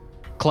your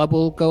club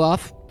will go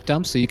off,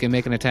 Dump, so you can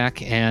make an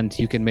attack, and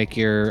you can make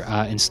your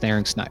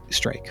ensnaring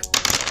strike.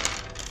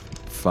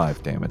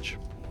 5 damage.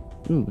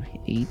 Ooh,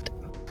 8.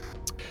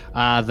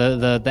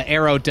 The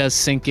arrow does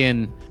sink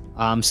in.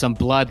 Some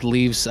blood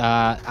leaves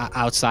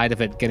outside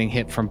of it, getting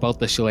hit from both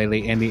the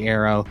shillelagh and the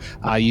arrow.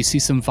 You see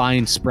some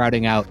vines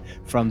sprouting out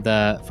from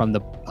the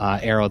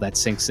arrow that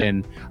sinks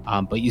in,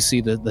 but you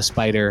see the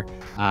spider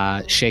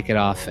shake it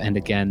off, and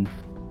again,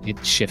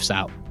 it shifts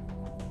out.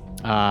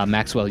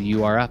 Maxwell,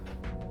 you are up.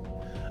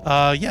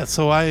 Yeah,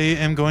 so I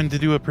am going to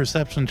do a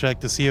perception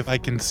check to see if I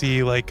can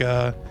see like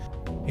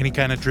any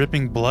kind of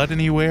dripping blood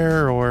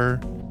anywhere or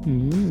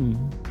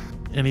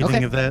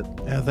anything of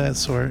that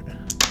sort.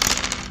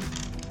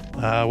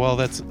 Well,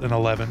 that's an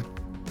 11.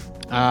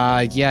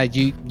 Yeah,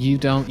 you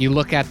don't. You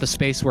look at the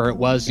space where it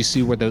was. You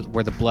see where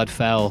the blood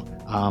fell,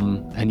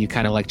 and you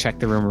kind of like check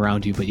the room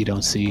around you, but you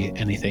don't see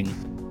anything.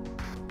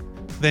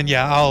 Then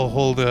yeah, I'll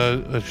hold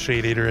a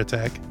Shade Eater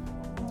attack.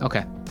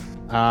 Okay.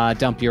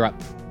 Dump, you're up.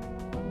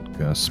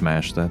 Gonna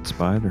smash that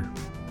spider.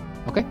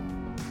 Okay.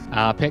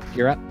 Pick,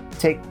 you're up.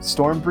 Take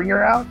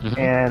Stormbringer out,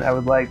 and I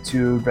would like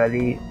to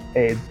ready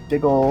a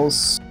big ol'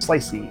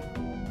 slicey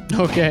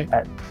Okay.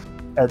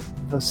 at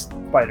the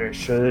spider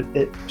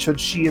should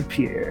she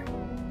appear.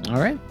 All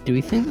right. Do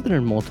we think that there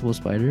are multiple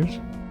spiders?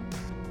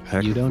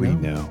 Heck, You don't we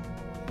know.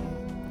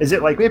 Is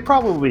it like we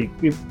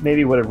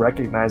maybe would have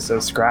recognized a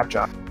scratch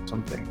on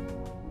something?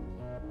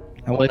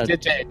 Well, it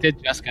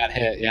did just got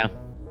hit. Yeah.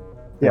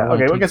 Yeah. I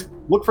Okay. Well, I want guess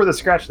look for the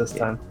scratch this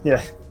time.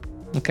 Yeah.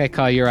 Okay,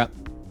 Kaw, you're up.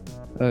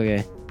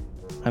 Okay.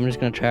 I'm just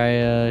gonna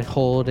try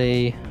hold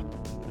a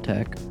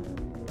attack.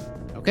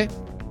 Okay.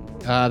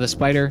 The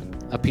spider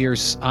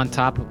appears on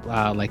top,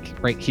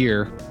 like right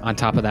here, on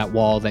top of that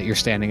wall that you're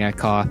standing at,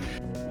 Kaw.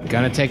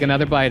 Gonna take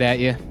another bite at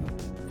you.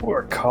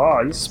 Poor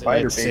Caw, he's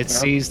spider bait. It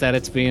sees that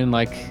it's being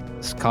like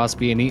Caw's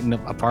being eaten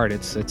apart.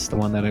 It's the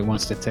one that it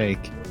wants to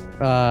take.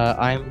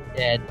 I'm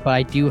dead, but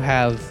I do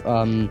have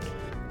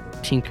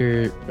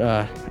Tinker.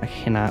 I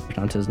cannot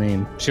pronounce his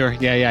name. Sure.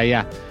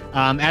 Yeah.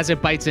 As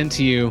it bites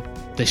into you,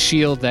 the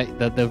shield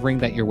that the ring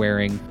that you're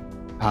wearing,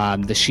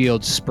 the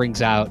shield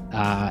springs out,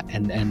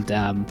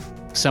 and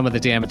some of the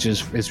damage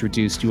is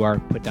reduced. You are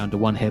put down to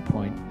 1 hit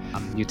point.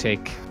 You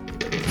take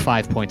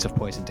 5 points of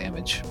poison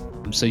damage,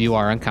 so you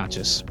are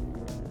unconscious.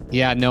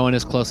 Yeah, no one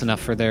is close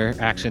enough for their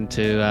action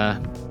to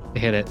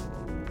hit it.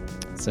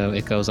 So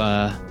it goes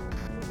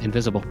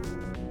invisible.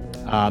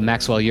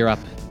 Maxwell, you're up.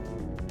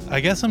 I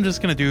guess I'm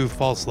just gonna do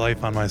false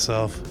life on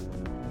myself.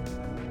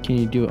 Can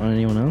you do it on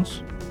anyone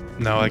else?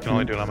 No, I can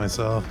only do it on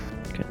myself.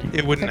 God damn.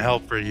 It wouldn't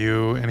help for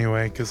you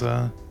anyway, because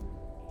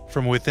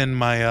from within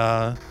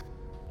my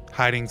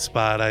hiding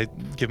spot, I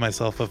give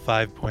myself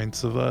 5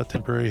 points of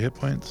temporary hit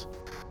points.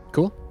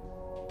 Cool.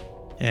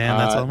 And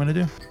that's all I'm gonna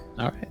do.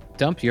 All right.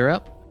 Dump, you're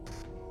up.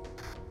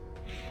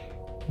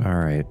 All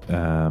right.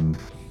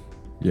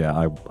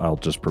 Yeah, I'll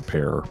just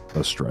prepare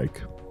a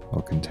strike.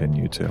 I'll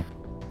continue to.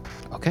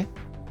 Okay.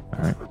 All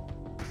right.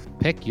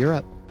 Pick, you're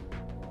up.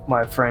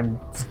 My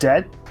friend's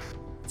dead,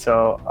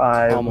 so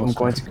I'm Almost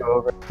going dead. to go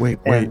over. Wait,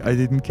 And- I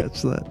didn't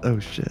catch that. Oh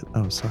shit.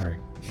 Oh, sorry.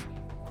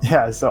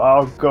 Yeah, so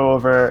I'll go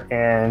over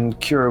and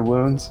cure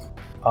wounds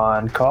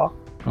on call.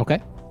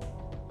 Okay.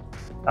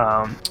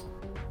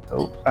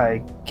 So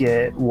I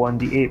get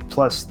 1d8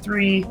 plus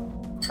 3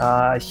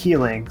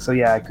 healing. So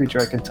yeah, a creature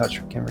I can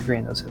touch can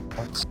regain those hit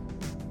points.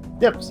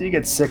 Yep, so you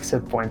get 6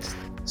 hit points.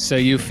 So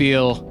you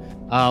feel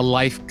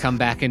life come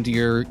back into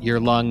your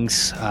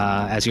lungs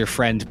as your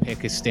friend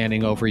Pick is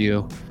standing over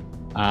you.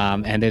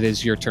 And it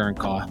is your turn,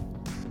 Caw.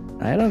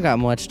 I don't got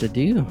much to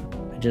do.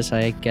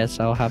 I guess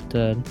I'll have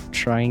to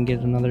try and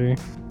get another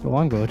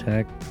longbow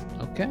attack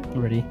Okay.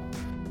 ready.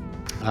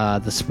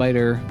 The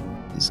spider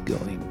is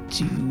going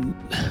to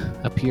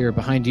appear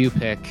behind you,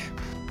 Pick.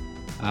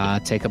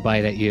 Take a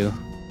bite at you.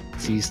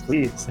 Please.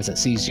 As it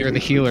sees you're the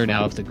healer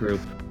now of the group.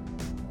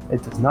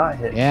 It does not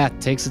hit. Yeah,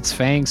 it takes its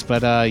fangs,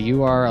 but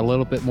you are a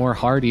little bit more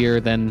hardier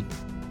than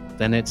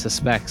it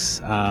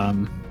suspects.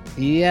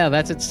 Yeah,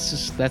 that's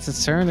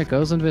its turn. It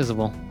goes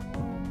invisible.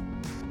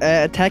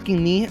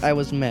 Attacking me, I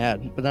was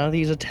mad, but now that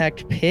he's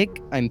attacked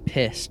Pick, I'm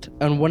pissed.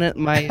 And wouldn't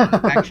my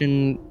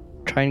action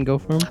try and go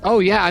for him? Oh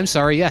yeah, I'm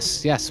sorry.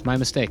 Yes, my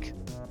mistake.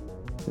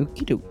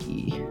 Okie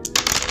dokie.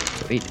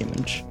 So 8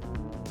 damage.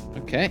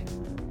 Okay.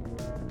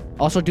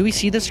 Also, do we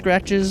see the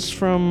scratches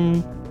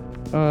from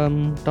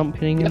Dump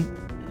hitting him?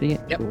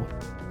 Yep. Cool.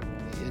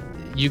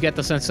 You get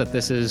the sense that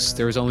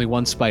there is only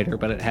one spider,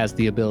 but it has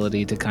the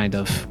ability to kind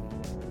of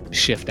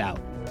shift out.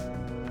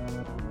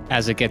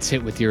 As it gets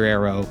hit with your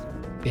arrow,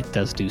 it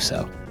does do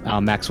so.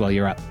 Maxwell,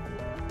 you're up.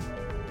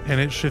 And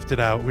it shifted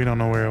out. We don't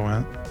know where it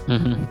went.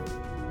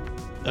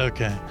 Mm-hmm.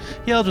 Okay.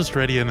 Yeah, I'll just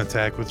ready an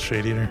attack with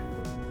Shade Eater.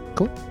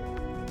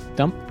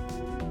 Dump.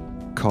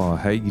 Caw,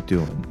 how you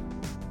doing?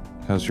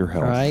 How's your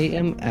health? I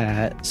am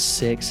at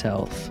 6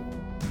 health.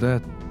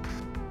 That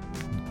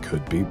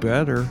could be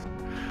better.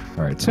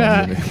 All right, so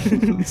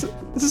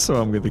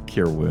I'm gonna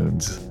cure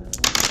wounds.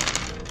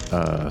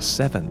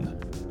 7.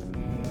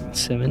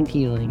 7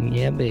 healing.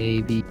 Yeah,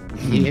 baby.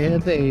 Yeah,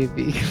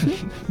 baby.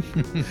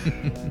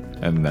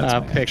 And that's my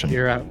Pick, action.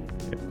 you're up.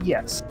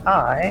 Yes,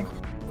 I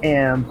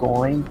am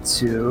going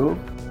to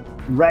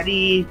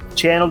ready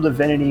Channel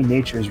Divinity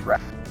Nature's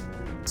Wrath.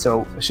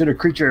 So should a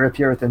creature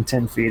appear within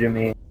 10 feet of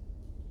me,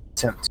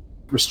 attempt to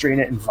restrain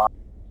it and vomit.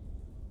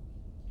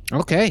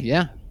 Okay,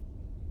 yeah.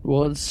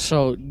 Well,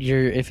 so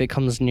if it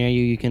comes near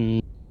you, you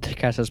can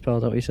cast a spell.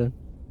 Is that what you said?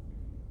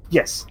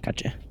 Yes.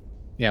 Gotcha.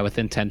 Yeah,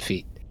 within 10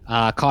 feet.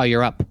 Caw,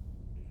 you're up.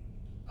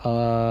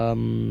 I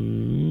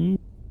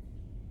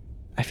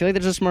feel like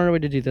there's a smarter way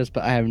to do this,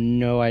 but I have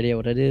no idea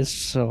what it is,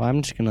 so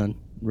I'm just gonna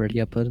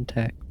ready up an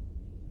attack.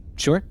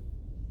 Sure.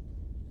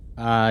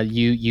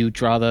 You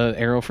draw the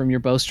arrow from your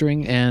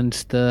bowstring, and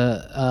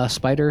the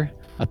spider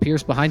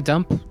appears behind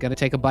Dump. Gonna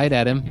take a bite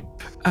at him.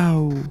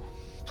 Oh.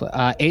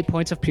 8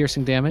 points of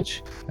piercing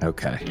damage,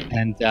 Okay.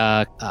 and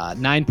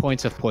 9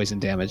 points of poison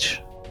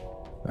damage.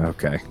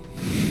 Okay.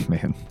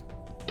 Man.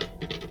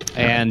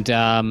 And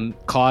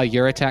Caw,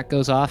 your attack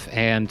goes off,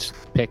 and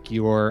Pick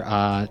your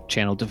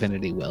Channel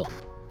Divinity will.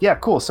 Yeah,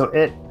 cool. So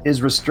it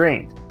is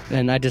restrained.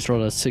 And I just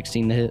rolled a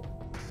 16 to hit.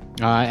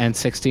 And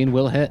 16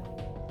 will hit.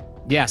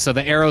 Yeah, so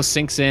the arrow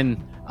sinks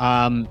in.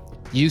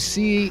 You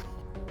see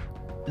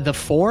the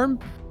form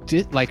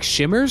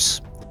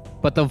shimmers,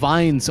 but the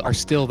vines are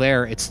still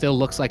there. It still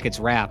looks like it's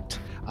wrapped.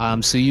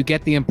 So you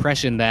get the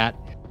impression that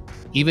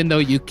even though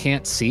you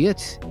can't see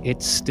it,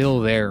 it's still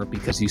there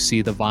because you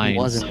see the vines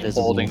wasn't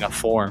visible. holding a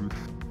form.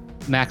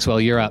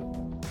 Maxwell, you're up.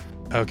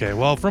 Okay,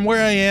 well, from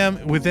where I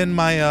am, within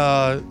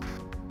my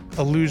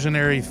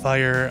illusionary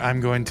fire,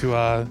 I'm going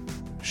to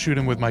shoot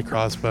him with my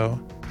crossbow.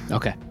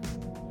 Okay.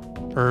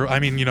 Or, I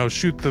mean,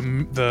 shoot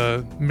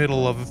the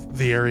middle of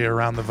the area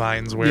around the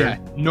vines where... Yeah.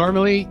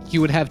 Normally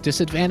you would have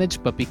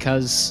disadvantage, but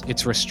because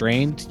it's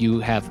restrained, you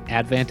have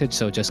advantage,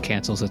 so it just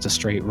cancels. It's a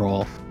straight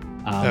roll.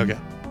 Okay.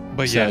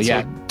 But so, yeah,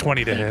 yeah.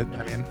 20 to hit.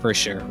 I mean, For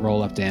sure.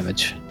 Roll up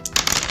damage.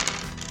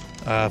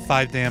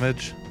 5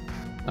 damage.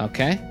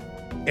 Okay.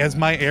 As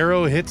my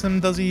arrow hits him,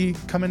 does he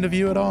come into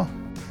view at all?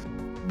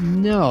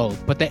 No,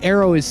 but the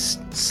arrow is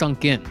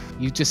sunk in.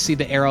 You just see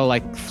the arrow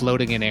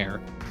floating in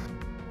air.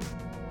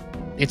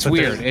 It's But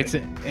weird.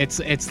 there's-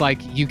 It's like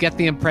you get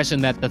the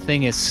impression that the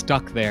thing is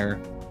stuck there,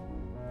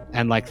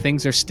 and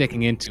things are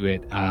sticking into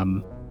it.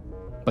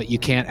 But you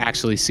can't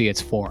actually see its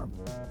form.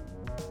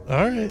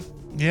 All right.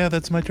 Yeah,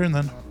 that's my turn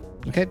then.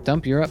 Okay,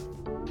 Dump, you're up.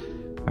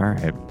 All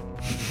right.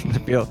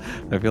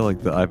 I feel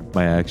like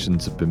my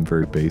actions have been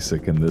very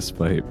basic in this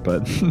fight,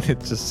 but it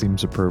just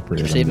seems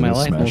appropriate. You saved I'm my gonna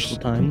life smash-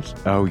 multiple times.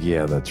 Oh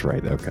yeah, that's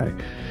right. Okay.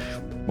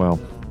 Well,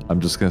 I'm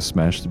just gonna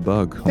smash the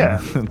bug. Yeah.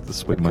 To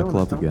swing my Kill it,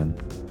 club don't- again.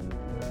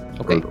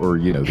 Okay. Or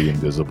the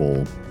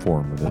invisible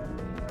form of it.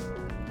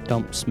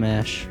 Dump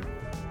smash.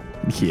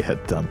 Yeah,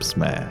 dump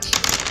smash.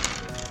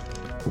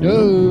 No.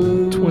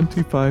 Ooh,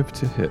 25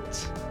 to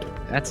hit.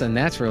 That's a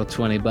natural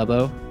 20,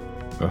 Bubbo.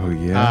 Oh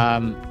yeah.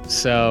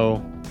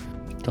 So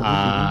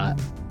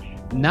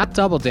not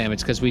double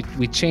damage because we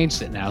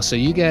changed it now. So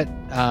you get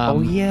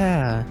Oh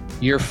yeah.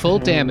 your full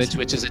Yes. damage,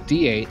 which is a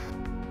D8.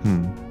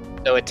 Hmm.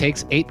 So it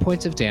takes 8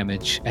 points of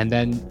damage, and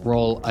then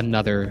roll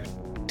another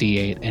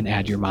D8 and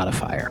add your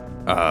modifier.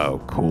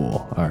 Oh,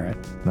 cool. All right.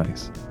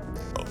 Nice.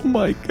 Oh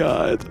my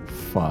god.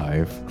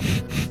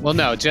 5. Well,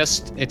 no, it's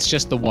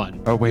just the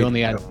one. Oh, wait. You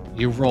only add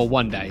you roll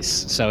 1 dice,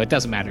 so it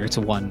doesn't matter. It's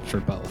a 1 for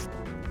both.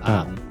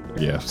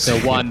 Yeah. So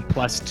 1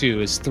 plus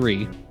 2 is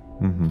 3.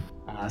 Mm-hmm.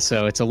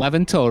 So it's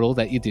 11 total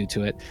that you do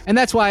to it, and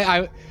that's why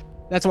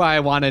I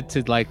wanted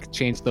to like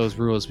change those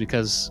rules,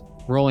 because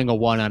rolling a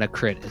 1 on a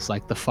crit is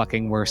like the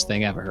fucking worst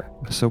thing ever.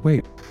 So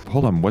wait,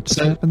 hold on. What just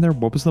So- happened there?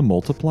 What was the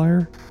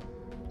multiplier?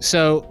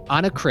 So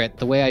on a crit,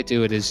 the way I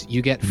do it is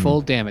you get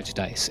full damage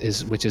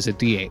dice, which is a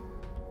D8.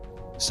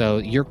 So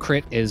your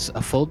crit is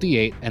a full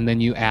D8, and then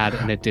you add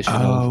an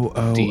additional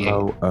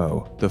D8.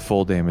 Oh. The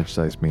full damage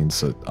dice means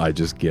that I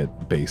just get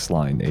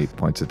baseline 8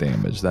 points of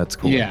damage. That's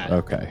cool. Yeah.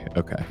 Okay.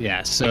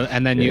 Yeah. So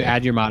and then you Yeah.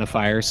 add your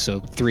modifiers, so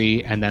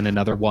 3, and then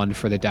another 1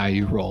 for the die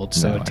you rolled.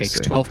 So No, it I takes see.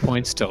 12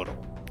 points total,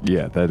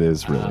 Yeah, that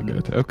is really Um,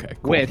 good. Okay.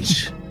 Cool.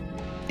 which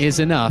is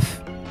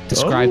enough.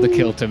 Describe the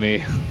kill to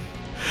me.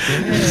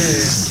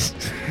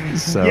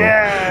 So,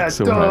 Yeah,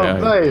 so dumb, I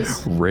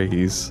nice.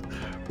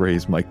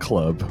 raise my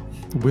club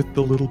with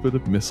the little bit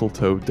of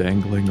mistletoe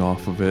dangling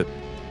off of it,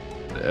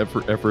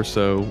 ever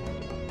so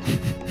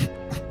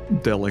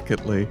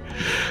delicately.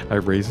 I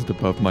raise it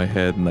above my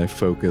head and I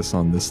focus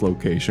on this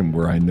location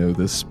where I know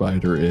this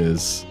spider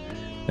is,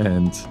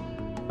 and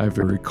I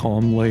very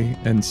calmly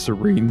and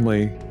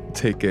serenely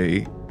take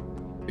a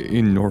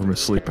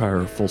enormously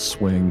powerful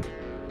swing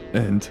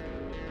and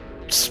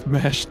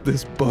smash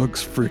this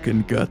bug's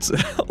freaking guts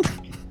out.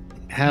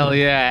 Hell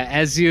yeah.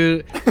 As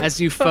you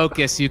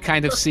focus, you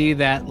kind of see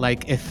that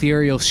like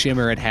ethereal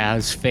shimmer it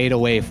has fade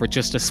away for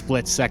just a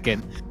split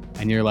second,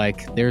 and you're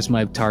like, there's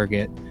my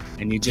target.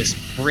 And you just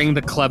bring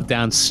the club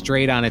down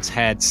straight on its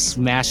head,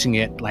 smashing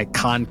it like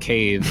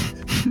concave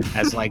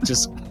as like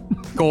just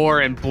gore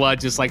and blood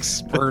just like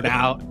spurt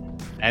out.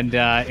 And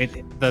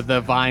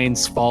the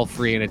vines fall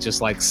free, and it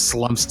just like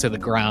slumps to the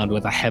ground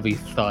with a heavy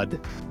thud.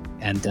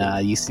 And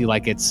you see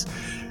like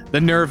the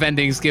nerve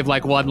endings give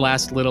like one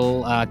last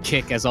little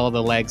kick as all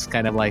the legs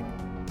kind of like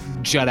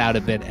jut out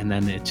a bit, and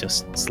then it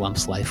just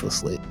slumps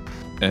lifelessly.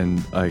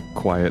 And I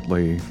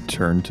quietly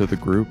turn to the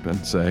group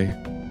and say,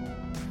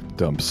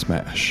 dump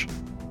smash.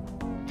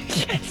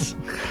 Yes.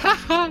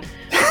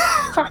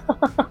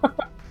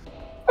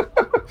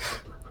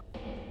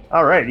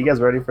 All right, you guys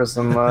ready for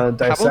some How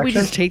dissection? about we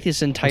just take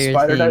this entire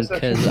spider thing?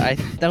 dissection? Because I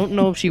don't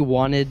know if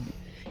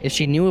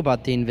she knew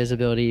about the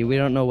invisibility. We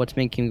don't know what's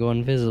making him go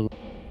invisible.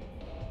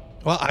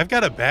 Well, I've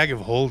got a bag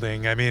of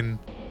holding. I mean,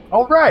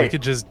 All we right.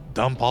 could just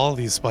dump all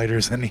these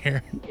spiders in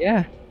here.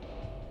 Yeah.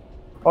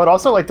 I would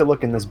also like to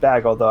look in this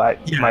bag, although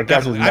Yeah, my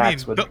guess is definitely. I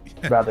Max mean,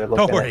 would rather look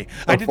Don't at worry. it.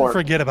 I didn't before-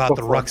 forget about the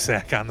before-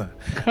 rucksack on the.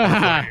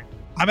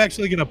 I'm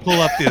actually going to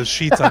pull up the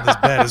sheets on this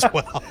bed as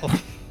well.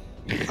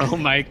 Oh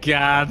my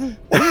god.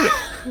 Hey,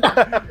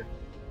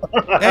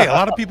 a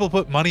lot of people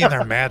put money in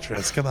their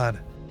mattress. Come on.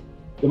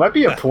 There might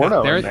be a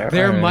porno in there.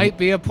 There Alright. might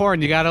be a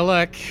porn. You gotta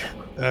look.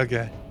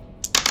 Okay.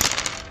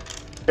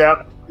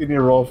 Yep, you need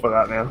to roll for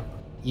that, man.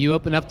 You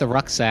open up the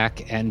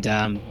rucksack, and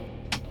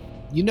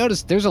you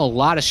notice there's a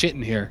lot of shit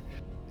in here.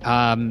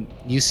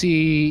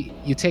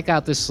 You take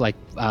out this like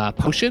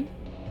potion,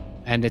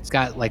 and it's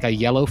got like a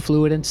yellow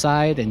fluid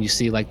inside, and you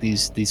see like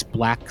these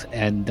black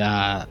and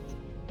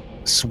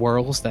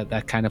swirls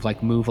that kind of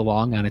like move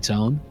along on its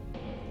own.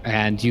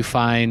 And you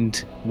find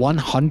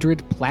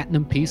 100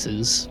 platinum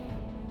pieces,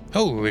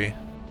 Holy.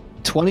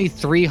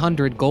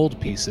 2,300 gold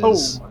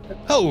pieces, Oh,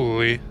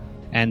 Holy.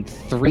 and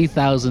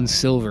 3,000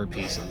 silver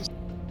pieces,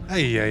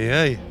 Ay, ay,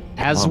 ay.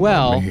 as Mamma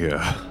well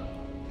mia.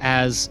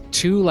 as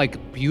 2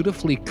 like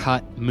beautifully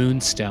cut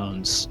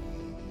moonstones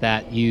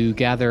that you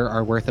gather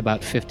are worth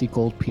about 50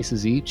 gold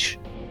pieces each,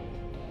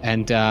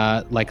 and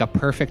like a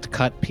perfect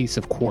cut piece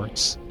of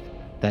quartz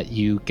that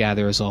you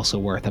gather is also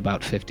worth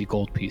about 50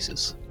 gold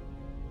pieces.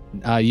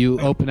 You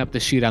open up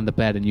the sheet on the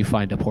bed and you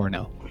find a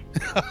porno.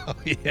 Oh,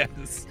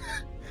 yes.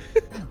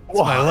 It's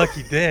my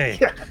lucky day.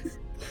 Yeah.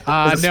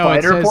 Is it No,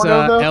 it spider says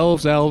porno, though?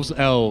 elves.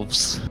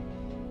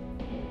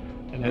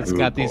 And it's Ooh,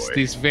 got boy.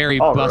 these very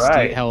All busty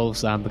right.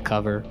 elves on the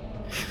cover.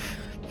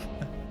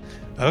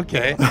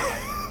 Okay.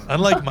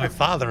 Unlike my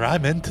father,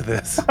 I'm into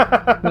this.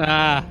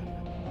 Ah,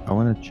 I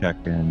want to check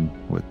in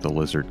with the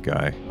lizard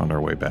guy on our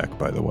way back,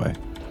 by the way.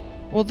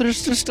 Well, there's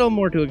still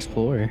more to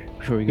explore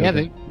before we go. Yeah,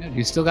 there.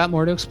 you still got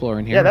more to explore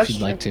in here Yeah, if that's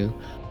you'd like to.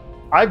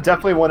 I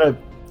definitely want to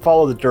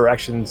follow the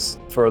directions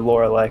for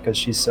Lorelei because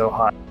she's so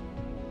hot.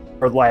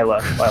 Or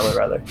Lila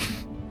rather.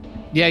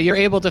 Yeah, you're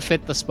able to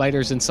fit the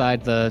spiders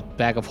inside the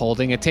bag of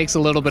holding. It takes a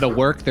little bit of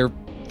work. They're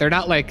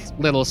not like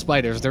little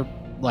spiders. They're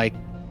like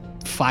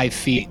 5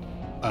 feet,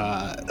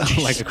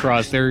 like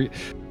across. They're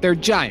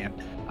giant.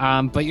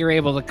 But you're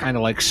able to kind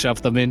of like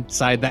shove them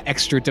inside the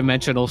extra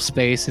dimensional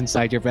space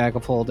inside your bag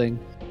of holding.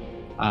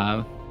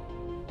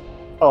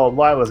 Oh,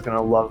 Lila's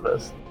gonna love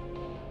this.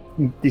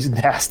 These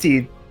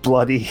nasty,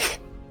 bloody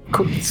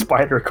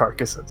spider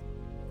carcasses.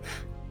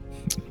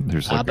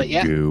 There's like but a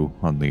yeah. goo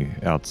on the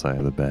outside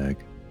of the bag.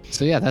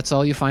 So yeah, that's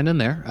all you find in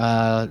there.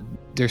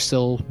 There's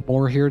still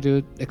more here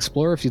to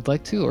explore if you'd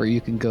like to, or you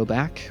can go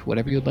back,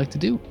 whatever you'd like to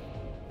do.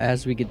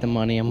 As we get the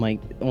money, I'm like,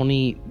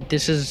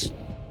 this is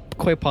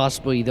quite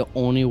possibly the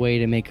only way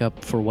to make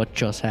up for what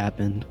just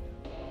happened.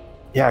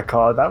 Yeah,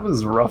 Colin, that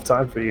was a rough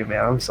time for you,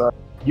 man. I'm sorry.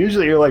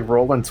 Usually you're like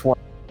rolling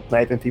 20,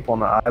 sniping people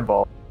in the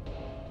eyeball.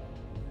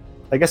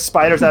 I guess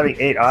spiders having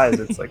 8 eyes,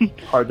 it's like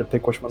hard to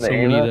pick which one So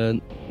they we aim at.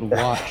 need to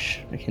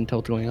watch. I can't tell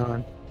what's going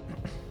on.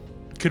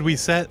 Could we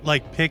set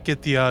like pick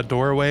at the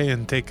doorway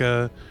and take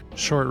a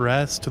short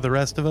rest to the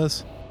rest of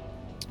us?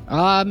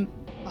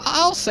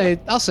 I'll say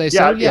Yeah, so.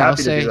 I'd be Yeah, I'll happy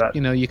to say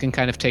do that. you can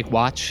kind of take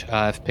watch.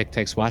 If Pick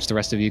takes watch, the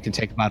rest of you can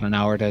take about an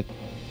hour to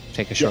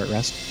take a short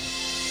rest.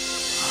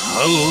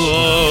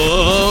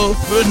 Hallo,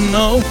 for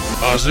now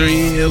was er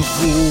heel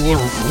voor.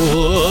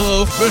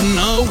 For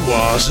now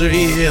was er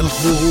heel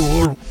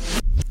voor.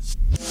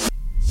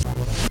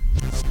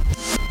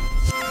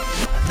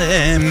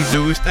 Dem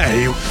doet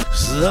hij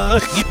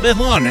zag ik ben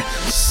on.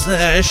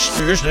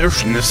 Zesters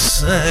nerven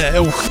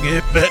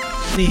saugen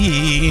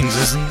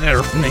Things is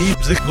nerf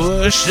names the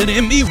question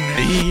in me.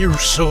 You're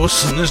so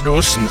sin is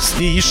no sin.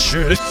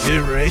 T-shirt,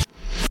 right?